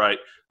 100% right.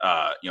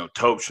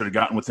 Tope should have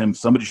gotten with him.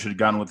 Somebody should have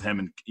gotten with him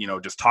and,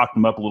 just talked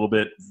him up a little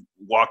bit,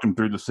 walked him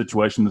through the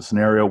situation, the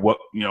scenario.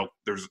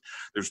 There's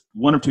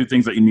one of two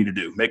things that you need to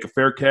do: make a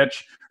fair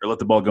catch or let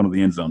the ball go into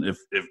the end zone.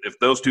 If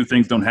those two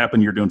things don't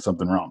happen, you're doing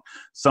something wrong.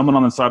 Someone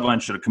on the sideline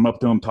should have come up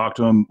to him, talked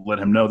to him, let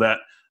him know that.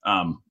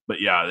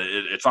 But yeah,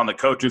 it's on the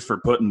coaches for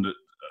putting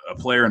a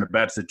player in a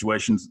bad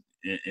situations,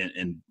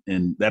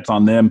 and that's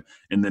on them.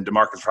 And then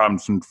Demarcus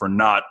Robinson for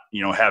not,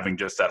 having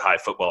just that high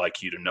football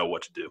IQ to know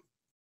what to do.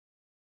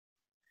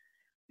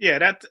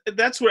 Yeah,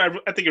 that's where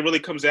I think it really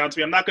comes down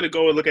to. I'm not going to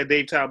go and look at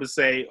Dave Taub and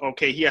say,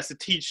 okay, he has to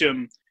teach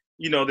him,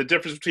 the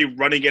difference between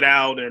running it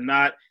out and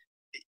not.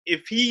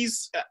 If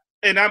he's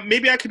and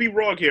maybe I could be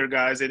wrong here,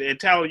 guys, and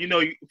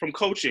Talon, from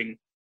coaching,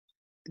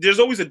 there's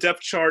always a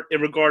depth chart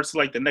in regards to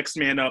like the next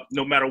man up,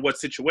 no matter what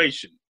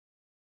situation.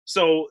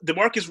 So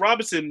Demarcus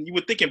Robinson, you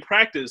would think in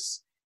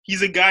practice,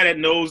 he's a guy that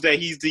knows that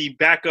he's the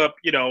backup,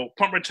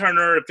 punt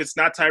returner. If it's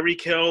not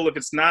Tyreek Hill, if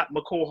it's not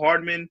McCole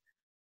Hardman,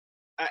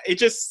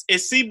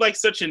 it seemed like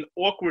such an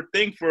awkward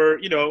thing for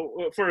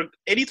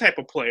any type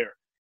of player.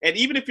 And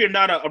even if you're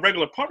not a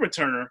regular punt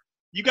returner,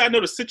 you got to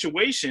know the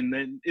situation.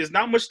 And there's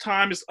not much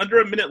time. It's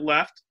under a minute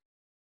left.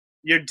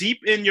 You're deep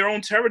in your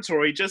own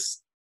territory.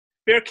 Just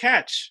fair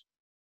catch.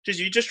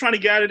 You're just trying to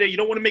get out of there. You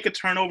don't want to make a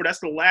turnover. That's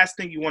the last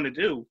thing you want to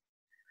do.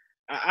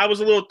 I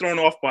was a little thrown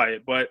off by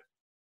it, but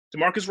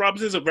Demarcus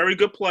Robinson is a very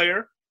good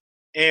player.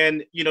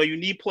 And, you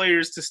need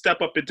players to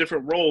step up in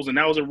different roles. And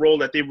that was a role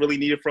that they really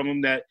needed from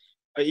him that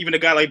even a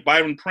guy like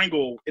Byron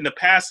Pringle in the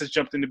past has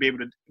jumped in to be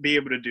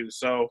able to do.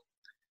 So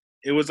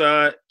it was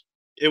a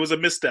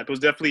misstep. It was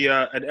definitely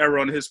an error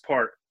on his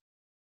part.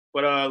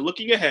 But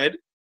looking ahead,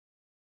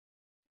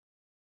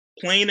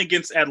 playing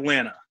against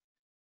Atlanta,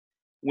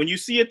 when you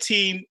see a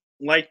team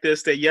like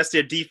this, that yes,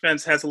 their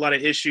defense has a lot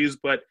of issues,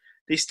 but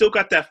they still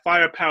got that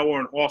firepower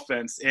on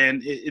offense,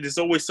 and it is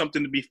always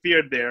something to be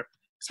feared there,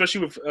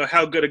 especially with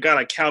how good a guy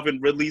like Calvin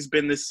Ridley's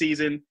been this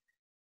season.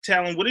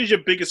 Talon, what is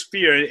your biggest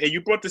fear? And you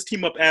brought this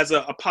team up as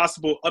a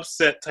possible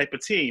upset type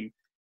of team.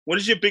 What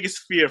is your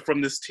biggest fear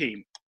from this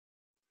team?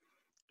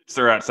 It's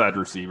their outside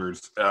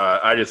receivers.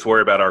 I just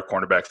worry about our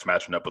cornerbacks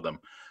matching up with them.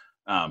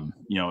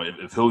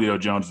 If Julio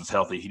Jones is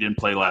healthy, he didn't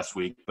play last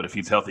week, but if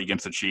he's healthy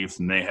against the Chiefs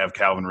and they have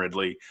Calvin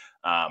Ridley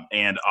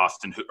and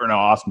Austin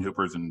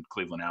Hooper's in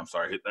Cleveland now, I'm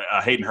sorry.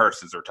 Hayden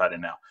Hurst is their tight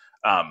end now.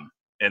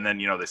 And then,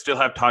 they still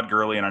have Todd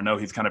Gurley, and I know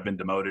he's kind of been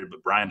demoted,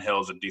 but Brian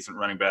Hill's a decent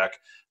running back.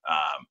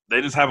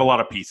 They just have a lot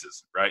of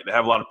pieces, right? They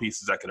have a lot of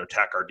pieces that could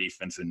attack our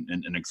defense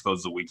and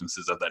expose the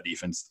weaknesses of that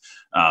defense.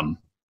 And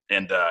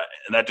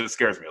that just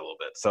scares me a little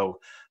bit. So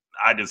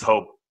I just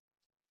hope,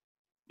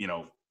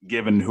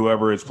 given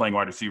whoever is playing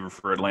wide receiver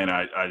for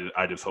Atlanta,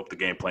 I just hope the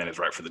game plan is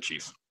right for the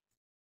Chiefs.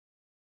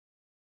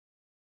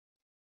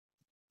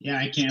 Yeah,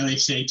 I can't really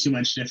say too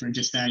much different.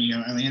 Just that,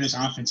 Atlanta's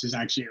offense is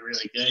actually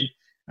really good.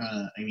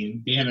 I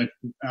mean, they have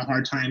a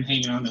hard time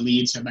hanging on the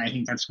lead, so but I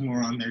think that's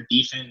more on their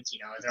defense.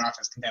 Their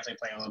offense can definitely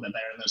play a little bit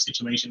better in those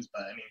situations.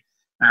 But, I mean,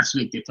 last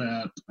week they put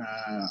up,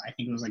 I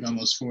think it was like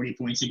almost 40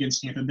 points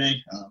against Tampa Bay.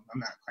 I'm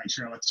not quite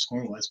sure what the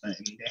score was, but, I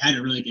mean, they had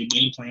a really good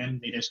game plan.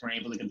 They just weren't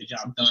able to get the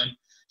job done.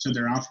 So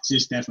their offense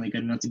is definitely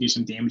good enough to do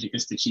some damage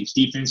against the Chiefs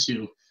defense,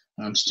 who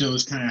still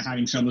is kind of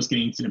having troubles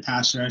getting to the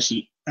pass rush,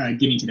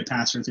 getting to the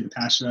passer through the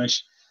pass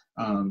rush.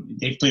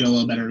 They've played a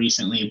little better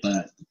recently,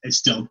 but it's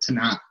still to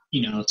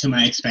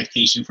my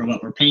expectation for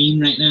what we're paying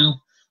right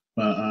now.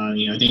 But,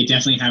 they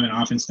definitely have an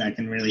offense that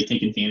can really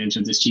take advantage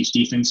of this Chiefs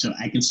defense. So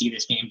I can see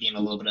this game being a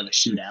little bit of a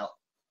shootout.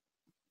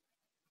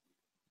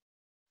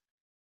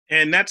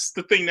 And that's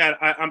the thing that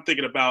I'm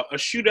thinking about, a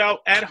shootout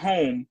at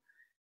home.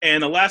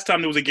 And the last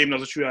time there was a game that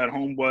was a shootout at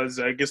home was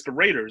against the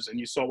Raiders, and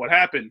you saw what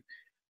happened.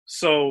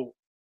 So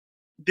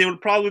there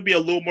would probably be a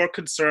little more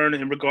concern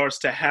in regards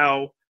to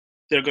how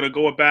they're going to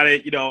go about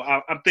it.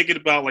 I'm thinking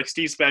about like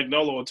Steve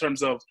Spagnuolo in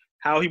terms of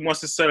how he wants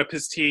to set up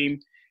his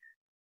team.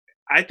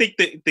 I think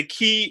that the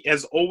key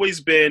has always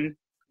been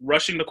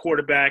rushing the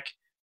quarterback.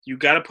 You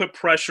got to put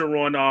pressure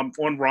on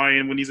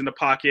Ryan when he's in the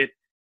pocket.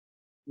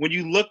 When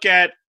you look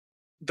at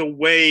the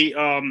way,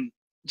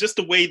 just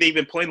the way they've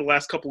been playing the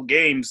last couple of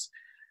games,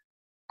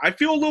 I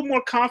feel a little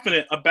more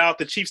confident about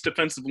the Chiefs'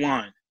 defensive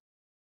line.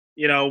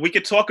 We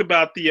could talk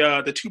about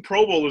the two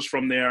Pro Bowlers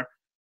from there,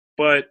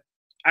 but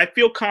I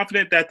feel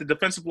confident that the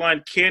defensive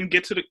line can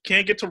get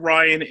to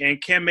Ryan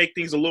and can make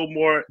things a little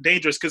more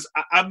dangerous, because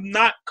I'm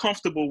not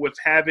comfortable with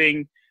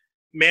having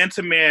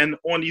man-to-man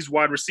on these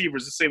wide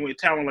receivers the same way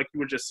Talon, like you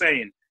were just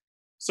saying.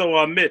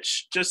 So,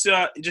 Mitch, just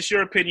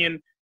your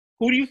opinion.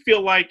 Who do you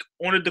feel like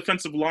on the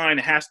defensive line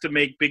has to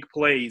make big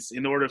plays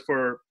in order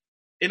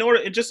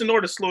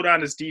to slow down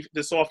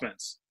this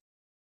offense?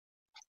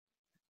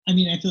 I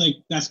mean, I feel like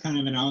that's kind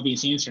of an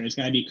obvious answer. It's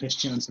got to be Chris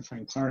Jones and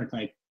Frank Clark.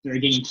 Like, they're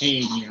getting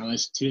paid,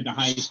 as two of the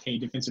highest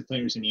paid defensive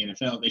players in the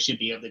NFL. They should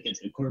be able to get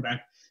to the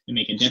quarterback and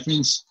make a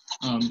difference.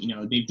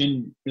 They've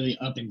been really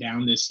up and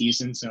down this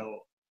season, so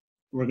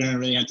we're going to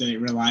really have to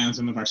rely on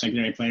some of our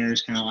secondary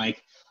players, kind of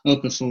like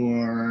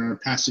Okafor,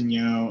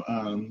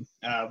 Passanio,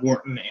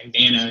 Wharton, and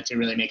Dana to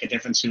really make a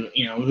difference, who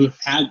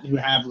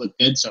have looked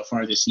good so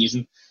far this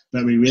season.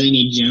 But we really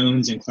need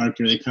Jones and Clark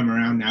to really come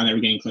around now that we're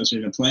getting closer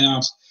to the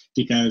playoffs,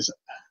 because,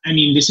 I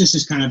mean, this is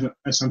just kind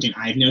of something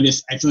I've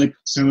noticed. I feel like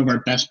some of our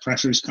best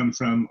pressures come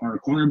from our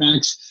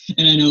cornerbacks,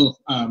 and I know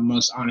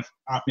most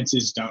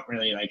offenses don't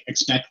really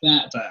expect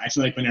that, but I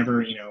feel like whenever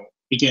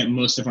we get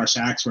most of our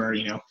sacks where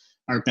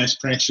our best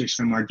pressures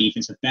from our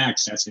defensive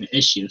backs, that's an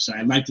issue. So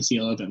I'd like to see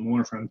a little bit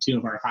more from two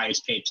of our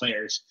highest paid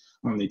players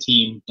on the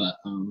team, but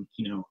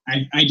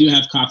I do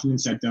have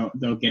confidence that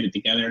they'll get it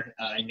together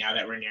now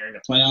that we're nearing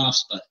the playoffs,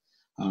 but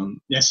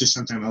that's just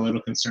something I'm a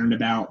little concerned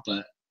about,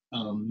 but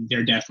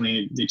they're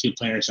definitely the two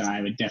players that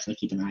I would definitely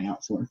keep an eye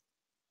out for.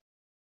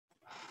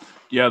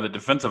 Yeah, the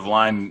defensive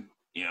line,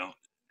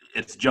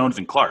 it's Jones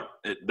and Clark.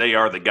 They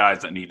are the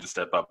guys that need to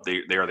step up.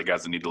 They are the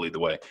guys that need to lead the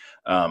way.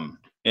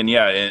 And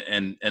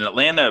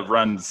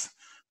Atlanta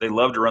they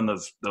love to run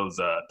those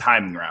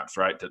timing routes,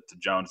 right, to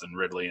Jones and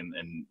Ridley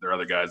and their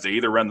other guys. They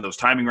either run those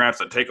timing routes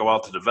that take a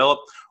while to develop,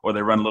 or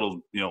they run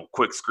little,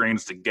 quick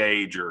screens to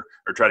gauge or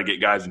try to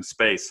get guys in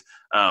space.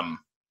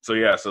 So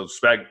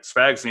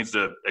Spags needs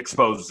to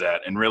expose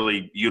that and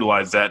really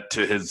utilize that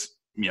to his,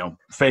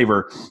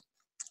 favor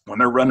when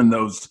they're running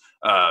those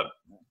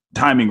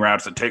timing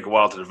routes that take a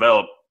while to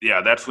develop.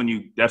 Yeah, that's when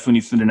you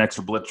send an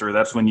extra blitzer.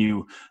 That's when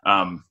you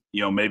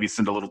maybe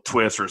send a little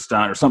twist or a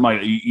stunt or something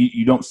like that.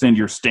 You don't send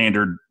your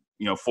standard,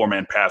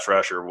 4-man pass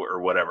rush or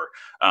whatever.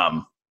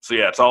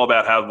 It's all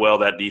about how well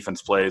that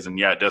defense plays, and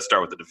it does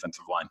start with the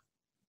defensive line.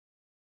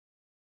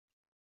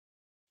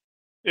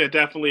 Yeah,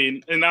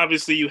 definitely. And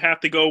obviously you have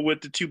to go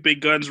with the two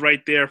big guns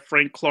right there,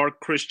 Frank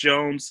Clark, Chris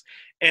Jones.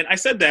 And I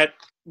said that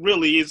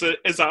really is an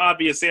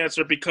obvious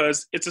answer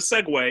because it's a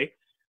segue.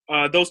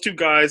 Those two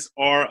guys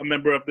are a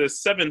member of the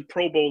 7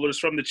 Pro Bowlers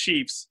from the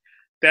Chiefs.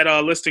 That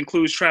list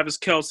includes Travis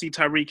Kelce,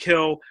 Tyreek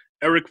Hill,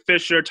 Eric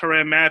Fisher,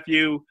 Tyrann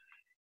Mathieu,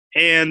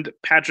 and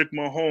Patrick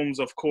Mahomes,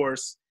 of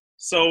course.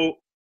 So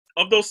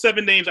of those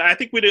 7 names, I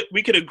think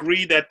we could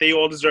agree that they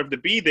all deserve to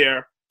be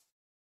there.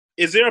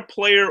 Is there a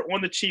player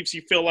on the Chiefs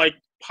you feel like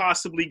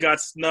possibly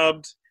got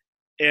snubbed?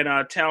 And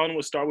Talon,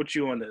 we'll start with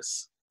you on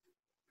this.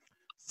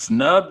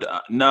 Snubbed?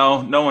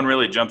 No one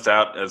really jumps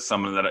out as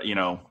someone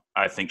that,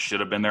 I think should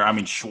have been there. I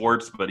mean,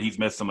 Schwartz, but he's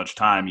missed so much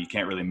time, you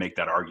can't really make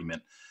that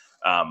argument.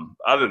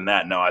 Other than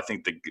that, no, I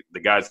think the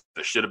guys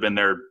that should have been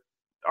there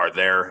are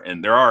there,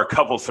 and there are a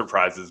couple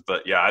surprises,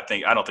 but I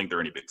don't think there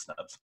are any big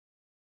snubs.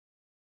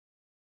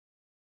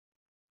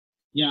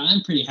 Yeah,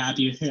 I'm pretty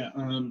happy with it.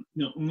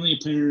 The only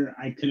player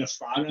I could have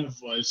thought of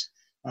was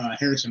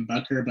Harrison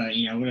Butker, but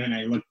when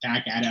I look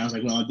back at it, I was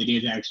like, well, the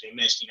dude's actually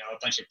missed a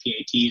bunch of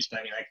PATs,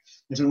 but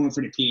if it weren't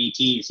for the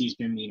PATs, he's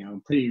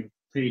been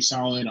pretty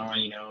solid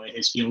on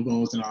his field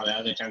goals and all that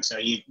other time, so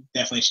he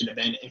definitely should have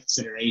been in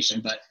consideration.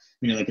 But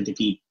when you look at the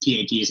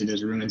PATs, it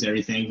just ruins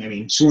everything. I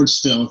mean, Schwartz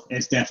still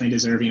is definitely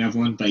deserving of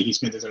one, but he's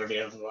been deserving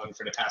of one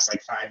for the past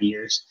 5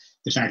 years.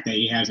 The fact that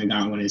he hasn't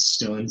got one is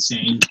still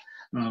insane.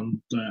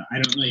 But I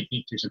don't really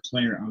think there's a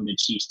player on the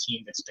Chiefs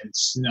team that's been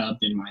snubbed,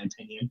 in my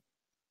opinion.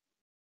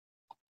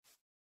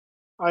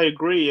 I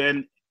agree.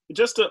 And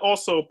just to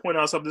also point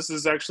out something, this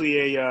is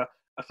actually a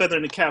feather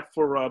in the cap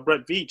for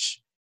Brett Veach.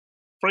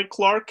 Frank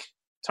Clark,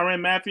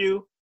 Tyrann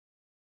Mathieu,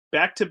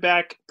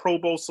 back-to-back Pro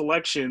Bowl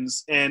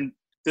selections, and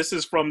this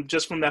is from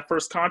that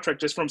first contract,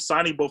 just from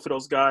signing both of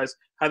those guys,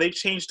 how they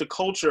changed the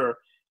culture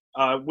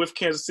with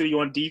Kansas City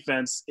on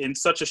defense in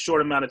such a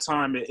short amount of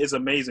time is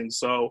amazing.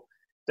 So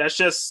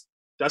that's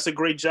a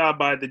great job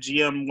by the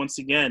GM once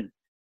again.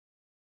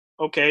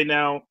 Okay,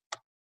 now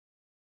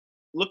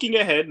looking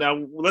ahead,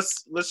 now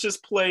let's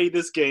just play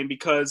this game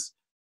because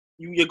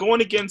you're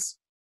going against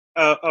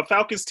a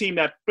Falcons team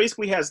that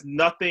basically has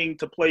nothing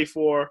to play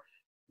for.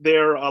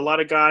 There are a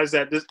lot of guys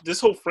that this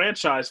whole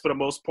franchise, for the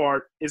most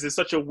part, is in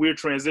such a weird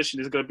transition.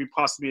 There's going to be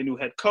possibly a new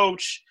head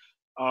coach.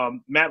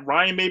 Matt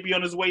Ryan may be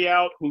on his way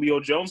out. Julio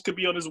Jones could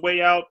be on his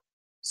way out.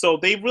 So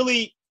they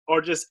really are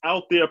just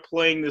out there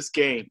playing this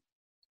game.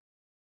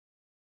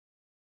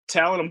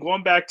 Talon, I'm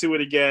going back to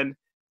it again.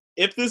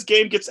 If this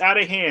game gets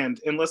out of hand,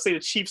 and let's say the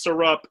Chiefs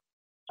are up,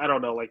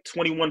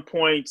 21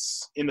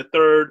 points in the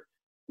third,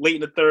 late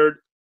in the third,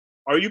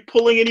 are you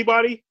pulling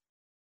anybody?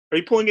 Are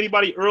you pulling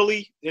anybody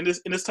early in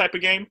this type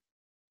of game?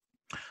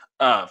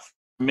 For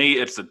me,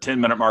 it's the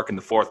 10-minute mark in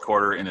the fourth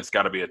quarter, and it's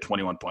got to be a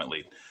 21-point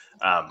lead.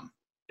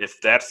 If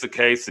that's the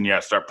case,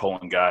 then start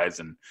pulling guys,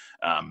 and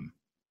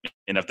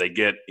if they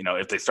get,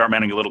 if they start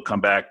manning a little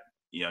comeback,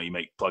 you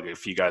may plug a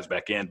few guys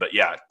back in. But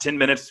 10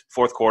 minutes,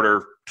 fourth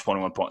quarter,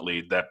 21-point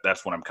lead.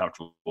 That's when I'm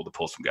comfortable to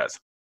pull some guys.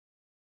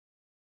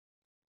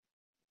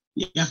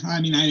 Yeah, I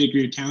mean, I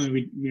agree with Talon.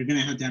 We're going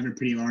to have a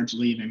pretty large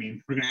lead. I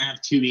mean, we're going to have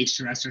 2 weeks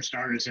to rest our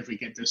starters if we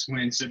get this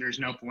win. So there's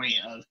no point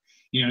of,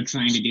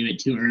 trying to do it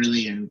too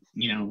early and,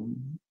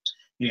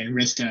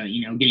 risk,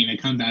 getting a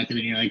comeback. And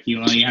then you're like,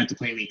 you have to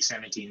play week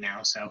 17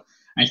 now. So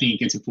I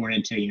think it's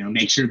important to,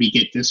 make sure we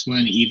get this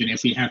one, even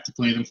if we have to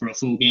play them for a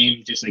full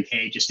game, just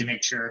to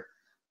make sure,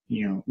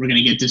 we're going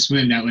to get this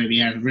win. That way we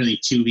have really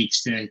 2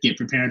 weeks to get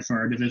prepared for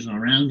our divisional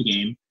round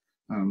game.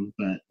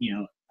 But,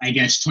 I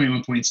guess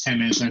 21 points, 10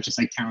 minutes left, just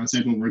like Talon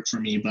said, will work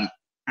for me. But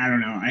I don't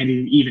know. I'd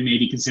even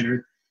maybe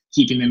consider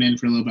keeping them in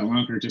for a little bit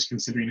longer, just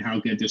considering how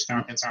good this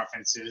Falcons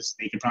offense is.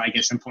 They could probably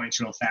get some points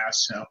real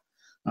fast. So,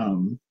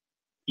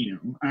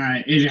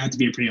 it'd have to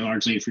be a pretty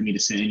large lead for me to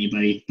sit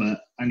anybody. But,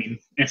 I mean,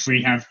 if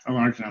we have a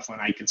large enough one,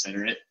 I'd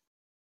consider it.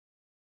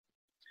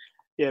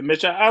 Yeah,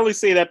 Mitch, I only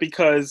say that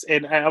because,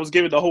 and I was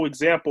giving the whole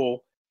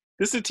example,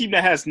 this is a team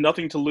that has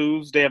nothing to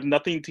lose. They have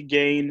nothing to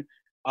gain.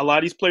 A lot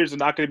of these players are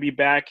not going to be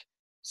back.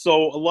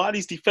 So a lot of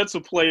these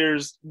defensive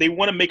players, they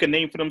want to make a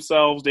name for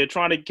themselves. They're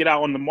trying to get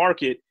out on the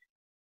market.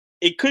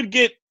 It could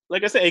get,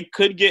 like I said, it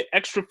could get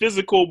extra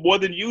physical more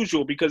than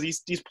usual because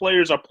these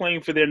players are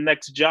playing for their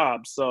next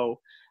job.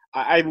 So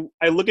I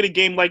look at a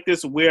game like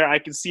this where I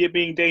can see it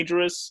being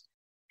dangerous,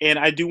 and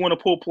I do want to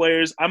pull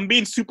players. I'm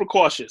being super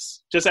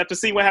cautious. Just after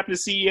seeing what happened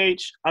to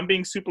CEH, I'm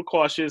being super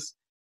cautious.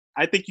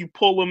 I think you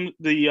pull them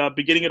the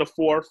beginning of the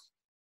fourth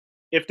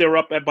if they're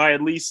up by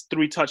at least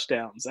 3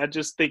 touchdowns. I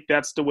just think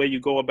that's the way you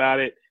go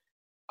about it.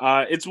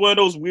 It's one of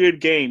those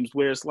weird games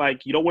where it's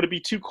like you don't want to be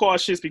too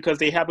cautious because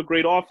they have a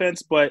great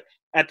offense, but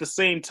at the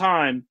same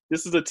time,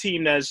 this is a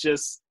team that's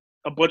just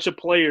a bunch of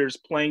players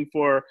playing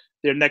for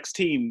their next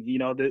team.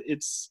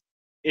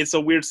 It's a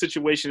weird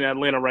situation in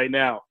Atlanta right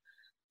now.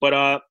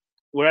 But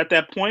we're at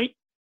that point.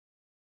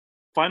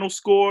 Final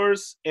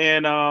scores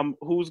and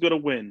who's going to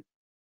win.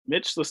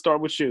 Mitch, let's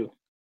start with you.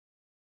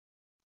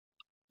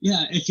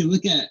 Yeah, if you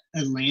look at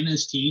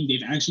Atlanta's team,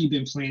 they've actually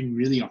been playing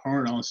really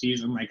hard all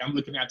season. I'm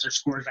looking at their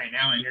scores right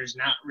now, and there's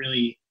not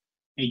really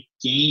a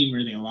game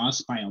where they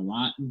lost by a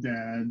lot.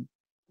 The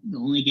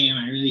only game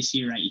I really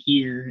see right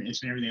here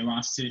is whenever they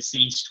lost to the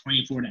Saints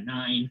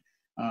 24-9,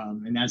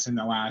 and that's in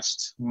the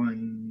last 4.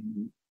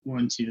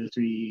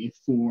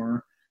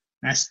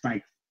 That's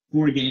 4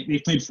 games.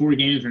 They've played 4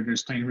 games where they're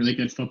just playing really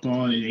good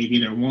football. They've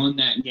either won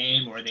that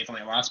game or they've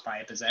only lost by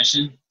a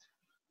possession.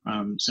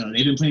 So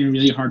they've been playing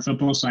really hard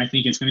football. So I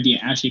think it's going to be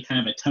actually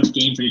kind of a tough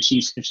game for the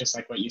Chiefs because just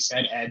like what you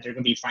said, Ed, they're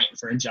going to be fighting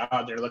for a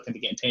job. They're looking to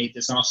get paid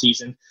this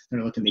offseason.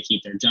 They're looking to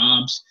keep their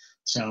jobs.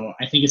 So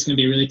I think it's going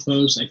to be really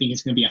close. I think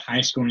it's going to be a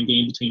high-scoring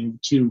game between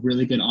 2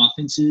 really good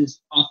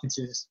offenses. So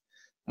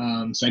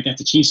I got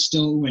the Chiefs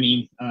still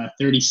winning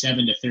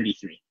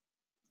 37-33.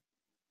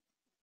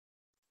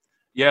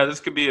 Yeah, this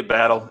could be a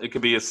battle. It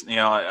could be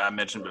I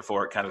mentioned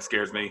before, it kind of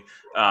scares me.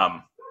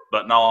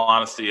 But in all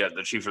honesty,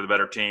 the Chiefs are the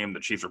better team. The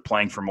Chiefs are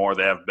playing for more.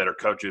 They have better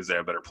coaches. They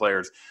have better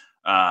players.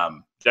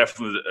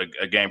 Definitely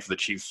a game for the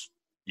Chiefs.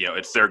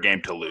 It's their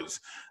game to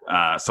lose.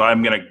 So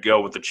I'm going to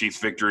go with the Chiefs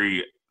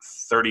victory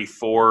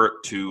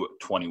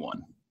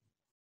 34-21.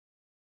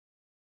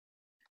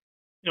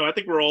 I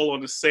think we're all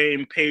on the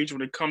same page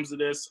when it comes to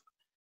this.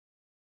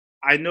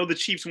 I know the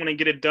Chiefs want to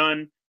get it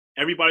done.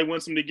 Everybody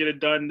wants them to get it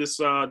done this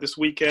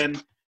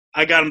weekend.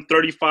 I got them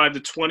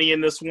 35-20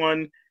 in this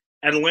one.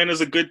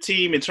 Atlanta's a good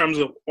team in terms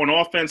of on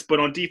offense, but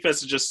on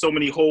defense, there's just so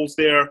many holes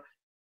there.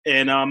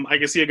 And I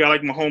can see a guy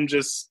like Mahomes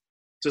just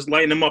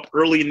lighting them up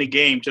early in the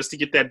game just to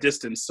get that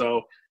distance.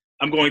 So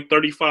I'm going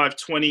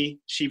 35-20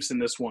 Chiefs in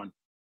this one.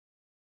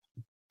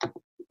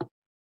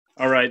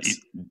 All right.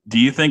 Do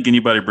you think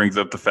anybody brings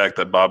up the fact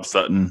that Bob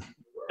Sutton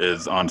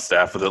is on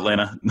staff with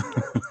Atlanta?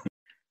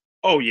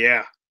 Oh,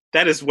 yeah.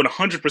 That is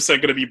 100%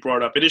 going to be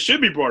brought up, and it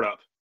should be brought up.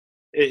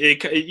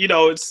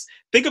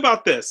 Think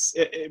about this.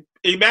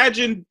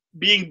 Imagine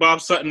being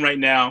Bob Sutton right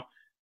now.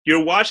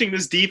 You're watching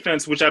this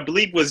defense, which I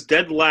believe was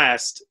dead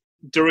last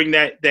during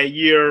that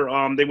year.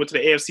 They went to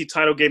the AFC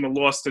title game and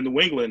lost to New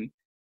England,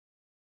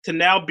 to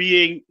now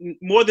being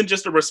more than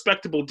just a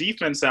respectable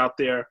defense out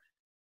there.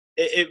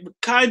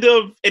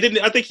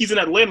 I think he's in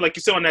Atlanta, like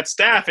you said, on that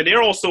staff, and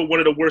they're also one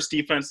of the worst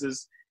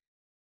defenses.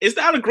 It's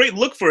not a great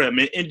look for him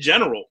in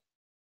general,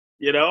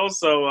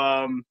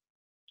 So,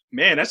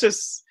 man,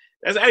 that's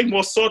adding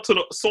more salt to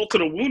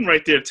the wound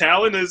right there.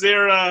 Talon, is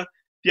there? Do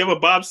you have a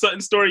Bob Sutton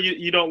story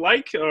you don't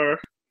like, or?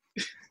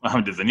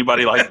 Does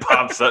anybody like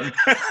Bob Sutton?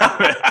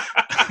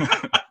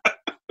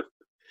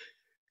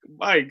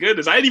 My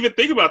goodness, I didn't even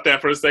think about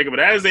that for a second, but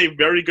that is a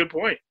very good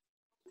point.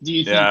 Do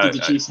you think that the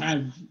Chiefs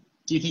have?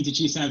 Do you think the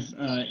Chiefs have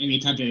any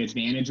type of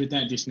advantage with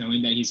that, just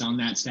knowing that he's on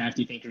that staff?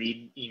 Do you think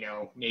Reed,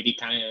 maybe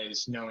kind of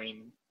is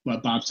knowing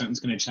what Bob Sutton's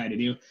going to try to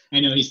do? I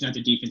know he's not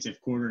the defensive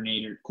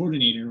coordinator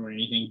or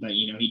anything, but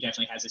he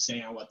definitely has a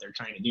say on what they're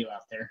trying to do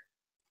out there.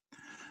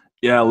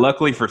 Yeah,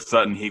 luckily for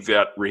Sutton, he's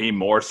got Raheem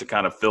Morris to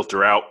kind of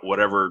filter out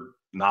whatever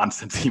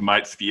nonsense he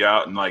might spew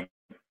out, and like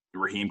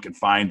Raheem can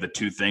find the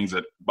two things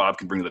that Bob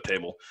can bring to the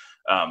table.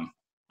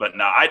 But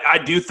no, I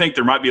do think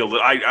there might be a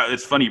little.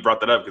 It's funny you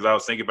brought that up because I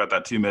was thinking about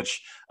that too, Mitch.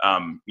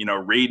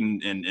 Reed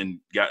and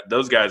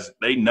those guys,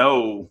 they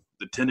know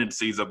the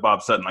tendencies of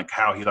Bob Sutton, like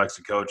how he likes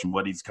to coach and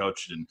what he's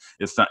coached, and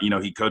it's not,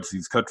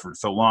 he's coached for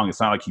so long.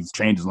 It's not like he's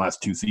changed in the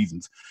last two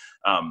seasons.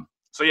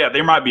 So yeah,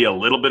 there might be a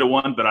little bit of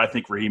one, but I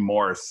think Raheem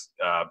Morris,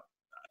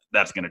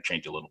 that's going to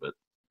change a little bit.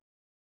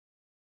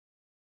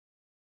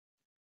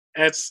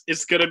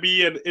 It's going to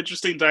be an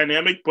interesting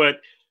dynamic, but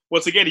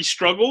once again, he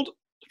struggled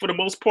for the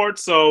most part,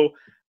 so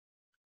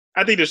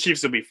I think the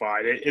Chiefs will be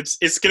fine.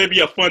 It's going to be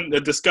a fun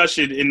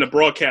discussion in the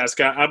broadcast.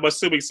 I'm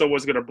assuming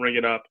someone's going to bring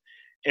it up,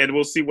 and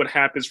we'll see what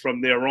happens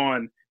from there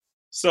on.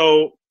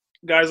 So,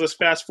 guys, let's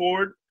fast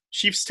forward.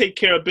 Chiefs take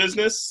care of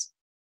business.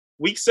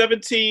 Week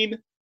 17,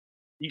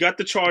 you got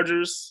the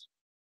Chargers.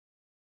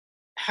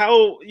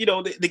 How,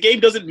 the game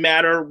doesn't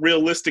matter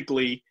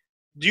realistically.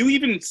 Do you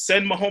even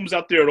send Mahomes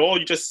out there at all?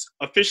 You just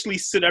officially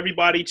sit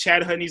everybody.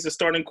 Chad Henne's the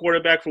starting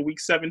quarterback for Week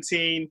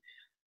 17.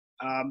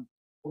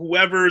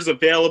 Whoever's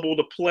available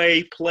to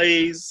play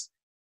plays.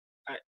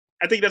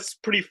 I think that's a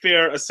pretty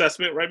fair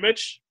assessment, right,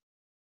 Mitch?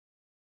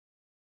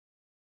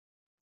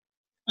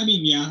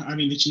 Yeah.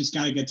 The Chiefs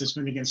got to get this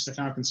win against the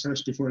Falcons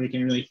first before we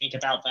can really think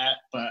about that.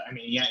 But,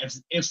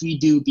 if we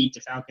do beat the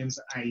Falcons,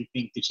 I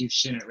think the Chiefs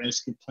shouldn't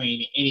risk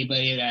playing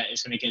anybody that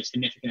is going to get a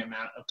significant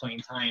amount of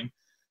playing time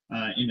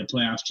in the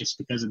playoffs just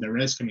because of the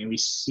risk. We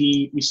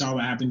saw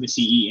what happened to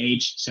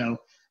CEH. So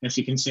if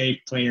you can save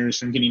players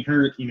from getting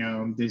hurt,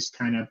 this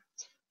kind of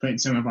putting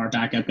some of our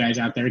backup guys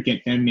out there,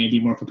 get them maybe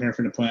more prepared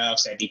for the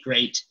playoffs, that'd be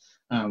great.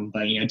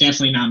 But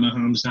definitely not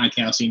Mahomes, not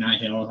Kelsey,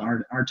 not Hill.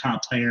 Our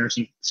top players,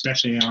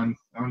 especially on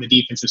the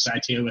defensive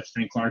side too, with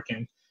Frank Clark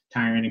and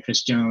Tyron and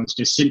Chris Jones,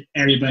 just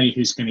everybody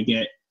who's going to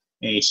get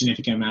a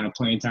significant amount of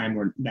playing time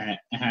or that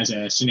has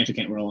a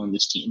significant role on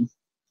this team.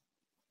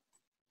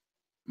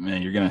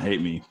 Man, you're going to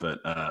hate me,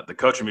 but the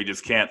coach and me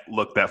just can't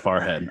look that far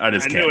ahead. I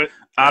just can't. Knew it.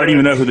 I don't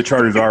even know who the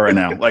Chargers are right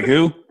now. Like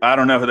who? I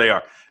don't know who they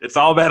are. It's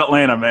all about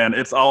Atlanta, man.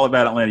 It's all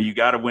about Atlanta. You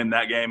got to win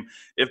that game.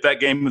 If that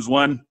game is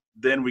won,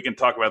 then we can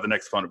talk about the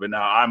next opponent. But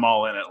now I'm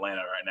all in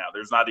Atlanta right now.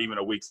 There's not even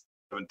a week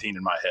 17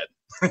 in my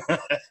head.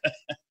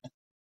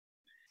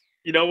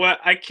 You know what?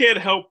 I can't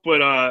help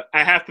but I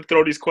have to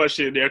throw these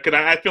questions in there because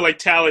I feel like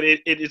Talon,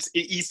 it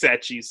eats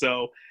at you.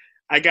 So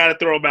I got to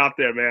throw them out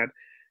there, man.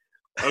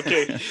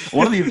 Okay.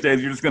 One of these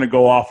days, you're just going to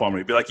go off on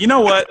me. Be like, you know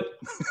what?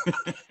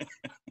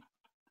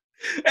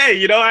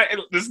 Hey,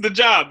 this is the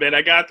job, man.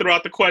 I got to throw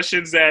out the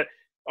questions that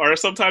are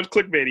sometimes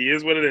clickbaity. It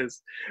is what it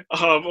is.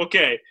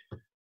 Okay.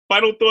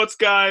 Final thoughts,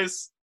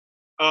 guys.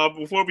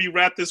 Before we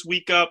wrap this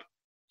week up,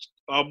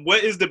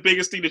 what is the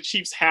biggest thing the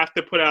Chiefs have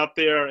to put out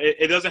there?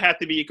 It doesn't have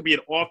to be – it could be an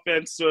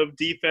offensive,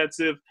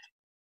 defensive,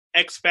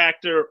 X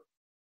factor.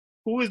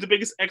 Who is the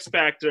biggest X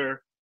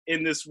factor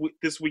in this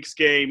week's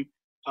game?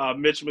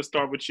 Mitch, I'm going to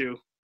start with you.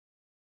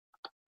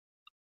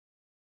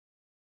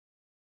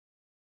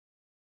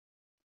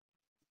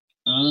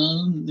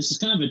 This is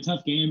kind of a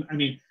tough game.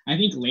 I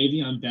think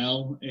Le'Veon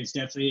Bell is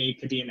definitely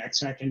could be an X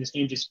factor in this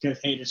game just because,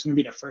 hey, this is going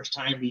to be the first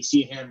time we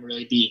see him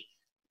really be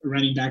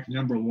running back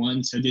number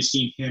one. So just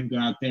seeing him go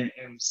out there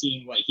and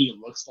seeing what he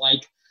looks like,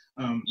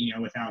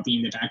 without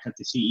being the backup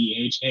to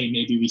CEH, hey,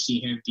 maybe we see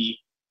him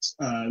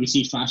we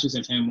see flashes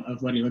of him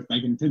of what he looked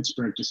like in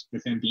Pittsburgh, just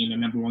with him being the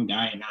number one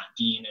guy and not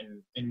being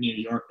in New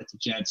York with the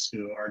Jets,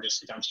 who are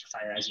just a dumpster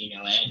fire, as you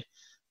know, Ed.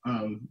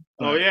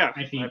 Yeah,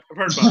 I think I've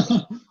heard about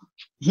that.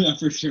 yeah,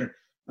 for sure.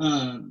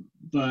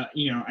 But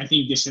I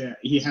think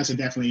he has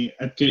definitely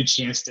a good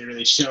chance to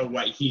really show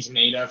what he's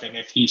made of, and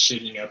if he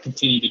should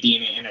continue to be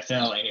in the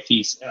NFL, and if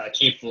he's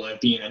capable of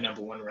being a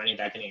number one running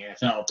back in the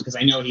NFL, because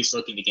I know he's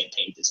looking to get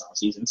paid this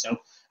offseason. So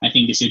I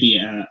think this would be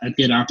a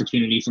good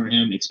opportunity for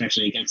him,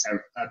 especially against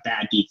a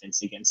bad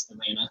defense against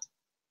Atlanta.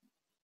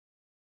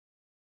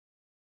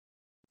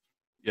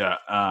 Yeah,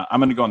 I'm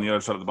going to go on the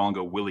other side of the ball and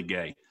go Willie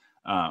Gay.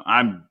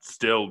 I'm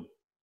still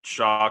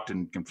shocked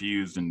and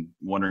confused and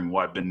wondering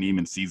why Ben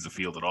Neiman sees the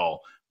field at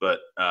all. But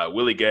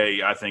Willie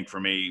Gay, I think for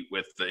me,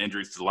 with the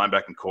injuries to the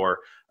linebacking core,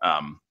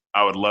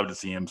 I would love to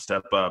see him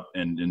step up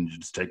and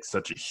just take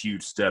such a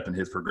huge step in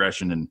his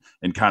progression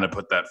and kind of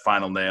put that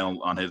final nail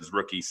on his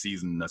rookie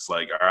season. That's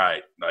like, all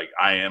right, like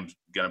I am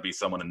going to be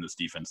someone in this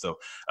defense. So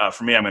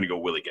for me, I'm going to go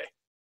Willie Gay.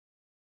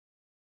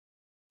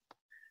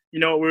 We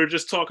were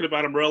just talking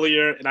about him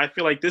earlier, and I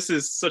feel like this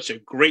is such a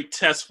great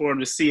test for him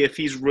to see if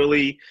he's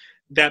really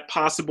that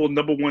possible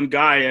number one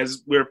guy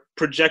as we're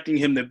projecting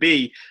him to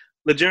be.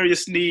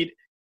 L'Jarius Sneed,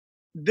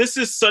 this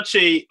is such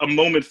a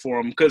moment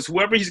for him because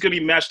whoever he's going to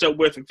be matched up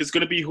with, if it's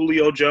going to be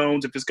Julio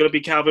Jones, if it's going to be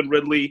Calvin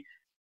Ridley,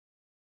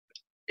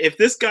 if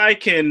this guy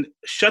can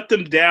shut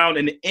them down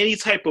in any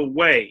type of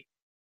way,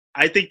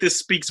 I think this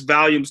speaks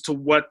volumes to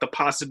what the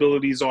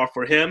possibilities are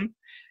for him.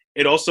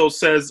 It also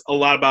says a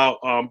lot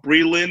about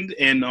Breland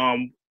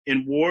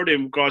and Ward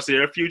in regards to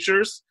their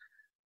futures.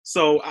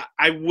 So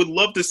I would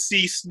love to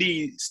see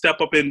Sneed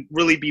step up and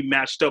really be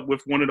matched up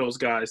with one of those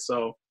guys.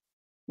 So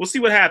we'll see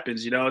what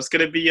happens. It's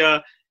going to be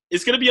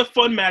a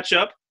fun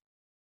matchup,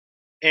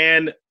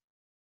 and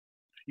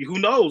who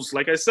knows?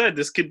 Like I said,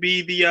 this could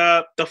be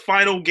the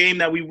final game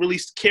that we really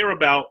care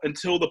about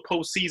until the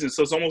postseason.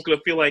 So it's almost going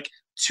to feel like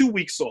 2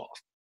 weeks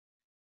off.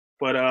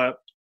 But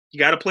you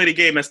got to play the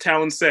game, as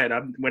Talon said.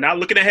 We're not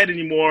looking ahead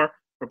anymore.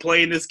 We're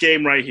playing this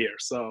game right here.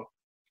 So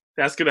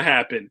that's going to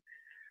happen.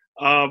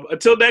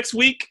 Until next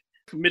week,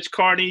 Mitch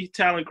Carney,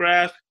 Talon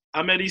Graff,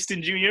 I'm Ed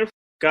Easton Jr.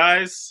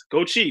 Guys,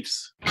 go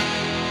Chiefs.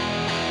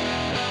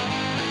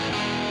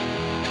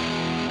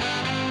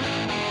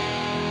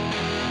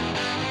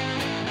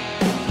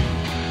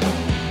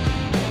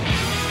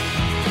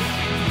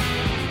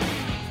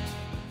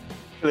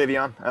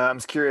 Le'Veon, I'm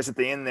just curious at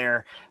the end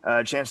there,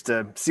 a chance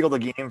to seal the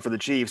game for the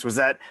Chiefs. Was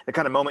that the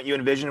kind of moment you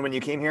envisioned when you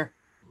came here?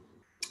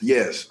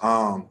 Yes.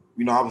 I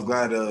was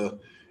glad, the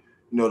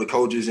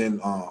coaches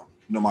and,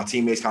 my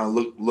teammates kind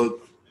of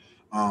looked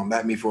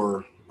at me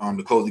for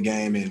to close the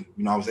game. And,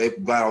 I was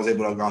glad I was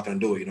able to go out there and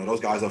do it. Those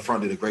guys up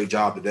front did a great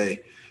job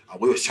today.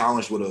 We was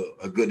challenged with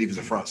a good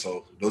defensive front.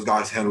 So those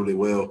guys handled it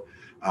well.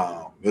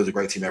 It was a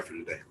great team effort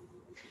today.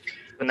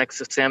 The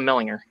next is Sam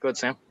Mellinger. Go ahead,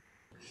 Sam.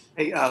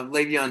 Hey,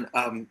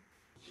 Le'Veon,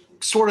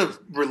 sort of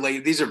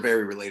related. These are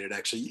very related,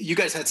 actually. You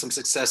guys had some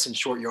success in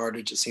short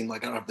yardage. It seemed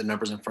like, I don't have the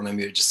numbers in front of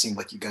me. It just seemed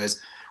like you guys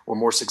were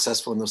more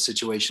successful in those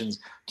situations.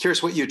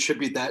 Curious what you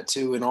attribute that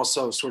to, and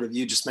also sort of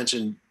you just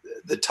mentioned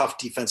the tough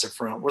defensive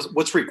front.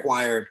 What's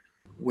required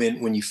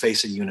when you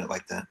face a unit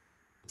like that?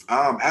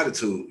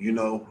 Attitude.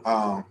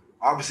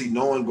 Obviously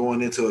knowing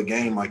going into a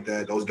game like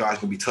that, those guys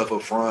can be tough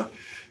up front.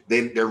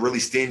 They're really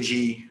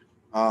stingy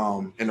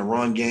in the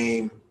run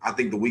game. I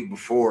think the week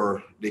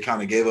before they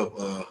kind of gave up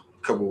a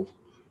couple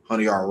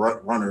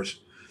 100-yard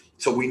runners.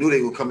 So we knew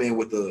they would come in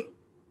with the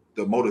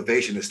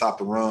motivation to stop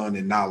the run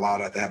and not allow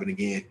that to happen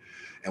again.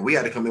 And we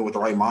had to come in with the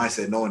right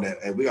mindset, knowing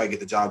that we got to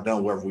get the job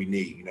done wherever we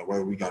need,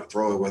 whether we got to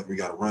throw it, whether we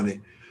got to run it.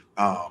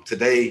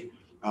 Today,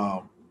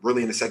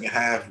 really in the second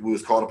half, we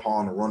was called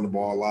upon to run the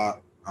ball a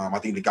lot. I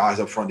think the guys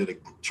up front did a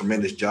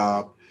tremendous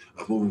job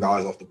of moving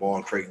guys off the ball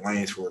and creating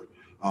lanes for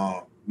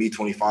me,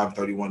 25 and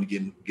 31,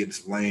 to get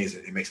some lanes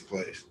and make some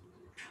plays.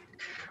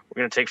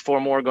 We're going to take four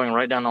more, going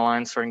right down the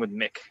line, starting with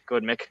Mick. Go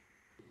ahead, Mick.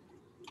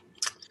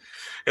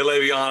 Hey,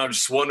 Le'Veon, I'm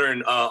just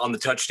wondering on the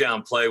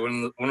touchdown play,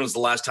 when was the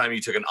last time you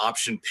took an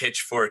option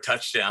pitch for a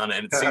touchdown?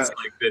 And it seems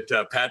like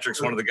that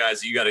Patrick's one of the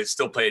guys that you got to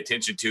still pay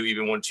attention to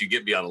even once you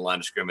get beyond the line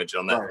of scrimmage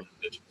on that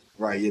pitch.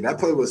 Right, yeah, that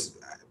play was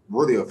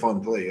really a fun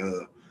play.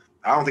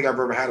 I don't think I've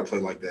ever had a play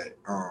like that.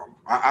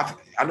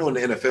 I know in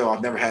the NFL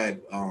I've never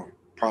had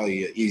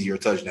probably an easier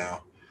touchdown.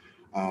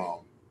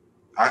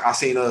 I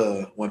seen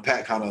when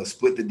Pat kind of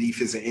split the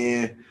defensive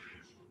end.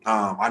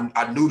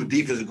 I knew the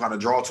defense would kind of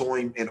draw to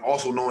him, and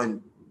also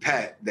knowing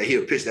Pat that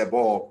he'll pitch that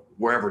ball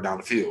wherever down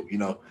the field,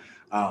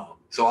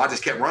 So I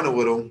just kept running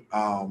with him.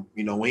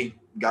 When he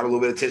got a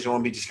little bit of attention on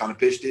him, he just kind of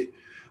pitched it,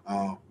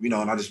 and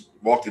I just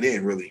walked it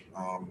in, really.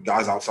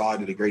 Guys outside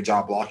did a great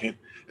job blocking.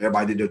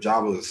 Everybody did their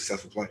job. It was a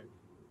successful play.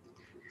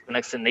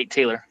 Next to Nate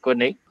Taylor. Go ahead,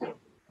 Nate. Hey,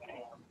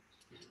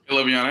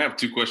 Le'Veon, I have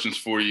two questions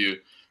for you.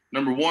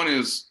 Number one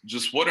is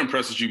just what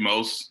impresses you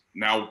most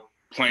now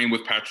playing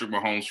with Patrick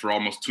Mahomes for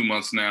almost 2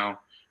 months now?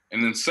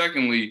 And then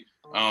secondly,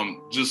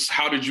 just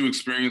how did you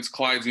experience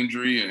Clyde's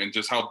injury, and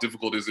just how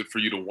difficult is it for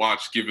you to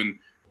watch, given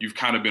you've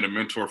kind of been a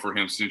mentor for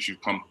him since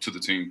you've come to the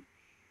team?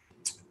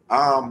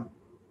 Well,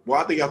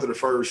 I think after the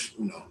first,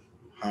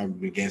 how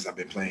many games I've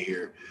been playing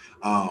here,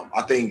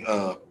 I think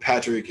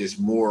Patrick is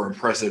more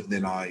impressive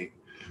than I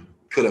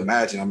could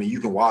imagine. I mean, you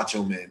can watch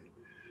him and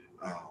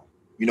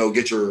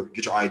get your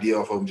idea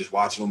off of him just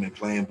watching him and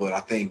playing. But I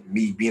think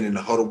me being in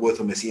the huddle with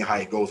him and seeing how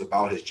he goes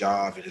about his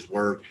job and his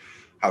work,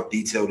 how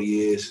detailed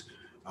he is,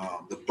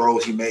 the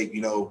throws he make,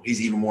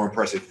 he's even more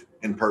impressive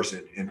in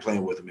person and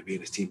playing with him and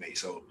being his teammate.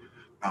 So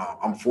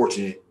I'm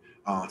fortunate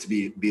to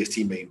be his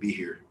teammate and be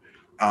here.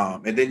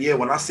 And then,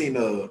 when I seen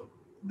the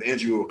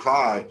injury with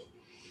Clyde,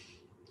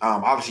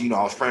 obviously,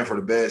 I was praying for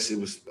the best. It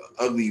was an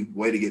ugly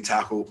way to get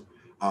tackled.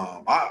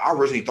 I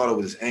originally thought it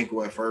was his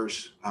ankle at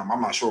first.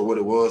 I'm not sure what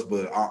it was,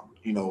 but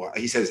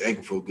he said his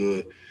ankle felt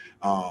good.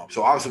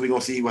 So obviously we're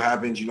going to see what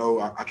happens.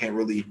 I can't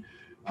really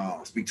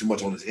speak too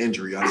much on his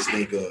injury. I just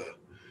think,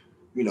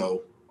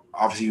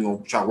 obviously you're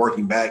going to try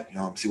working back,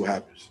 see what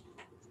happens.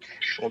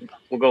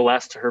 We'll go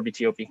last to Herbie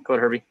T.O.P. Go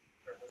ahead, Herbie.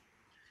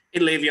 Hey,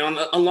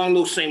 Le'Veon, along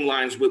those same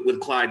lines with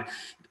Clyde,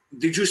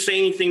 did you say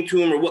anything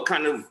to him, or what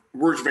kind of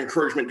words of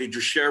encouragement did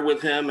you share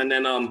with him? And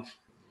then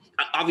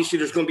obviously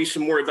there's going to be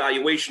some more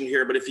evaluation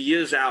here, but if he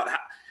is out,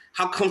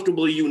 how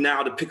comfortable are you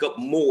now to pick up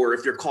more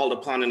if you're called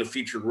upon in a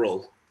featured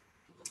role?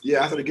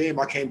 Yeah, after the game,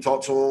 I came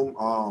talk to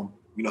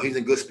him. He's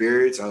in good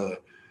spirits. He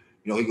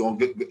gonna go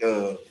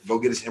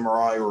get his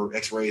MRI or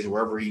X-rays or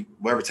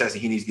whatever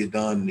testing he needs to get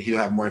done. He'll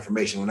have more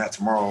information on that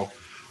tomorrow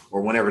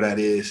or whenever that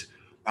is.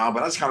 But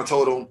I just kind of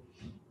told him,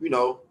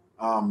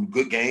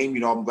 good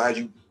game. I'm glad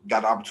you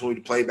got the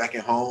opportunity to play back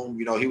at home.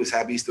 He was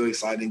happy, he's still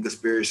excited, in good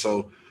spirits.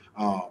 So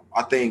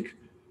I think,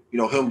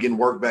 him getting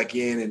work back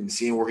in and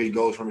seeing where he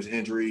goes from his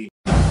injury.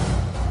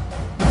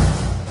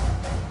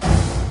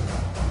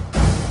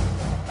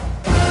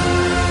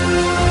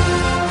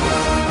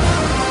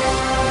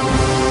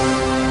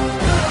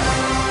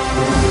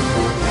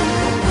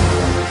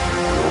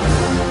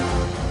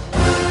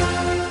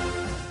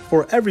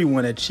 For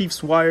everyone at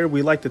Chiefs Wire,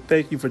 we'd like to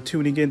thank you for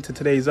tuning in to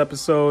today's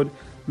episode.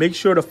 Make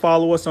sure to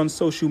follow us on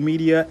social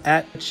media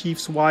at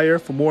Chiefs Wire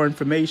for more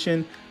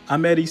information.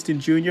 I'm Ed Easton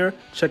Jr.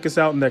 Check us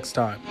out next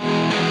time.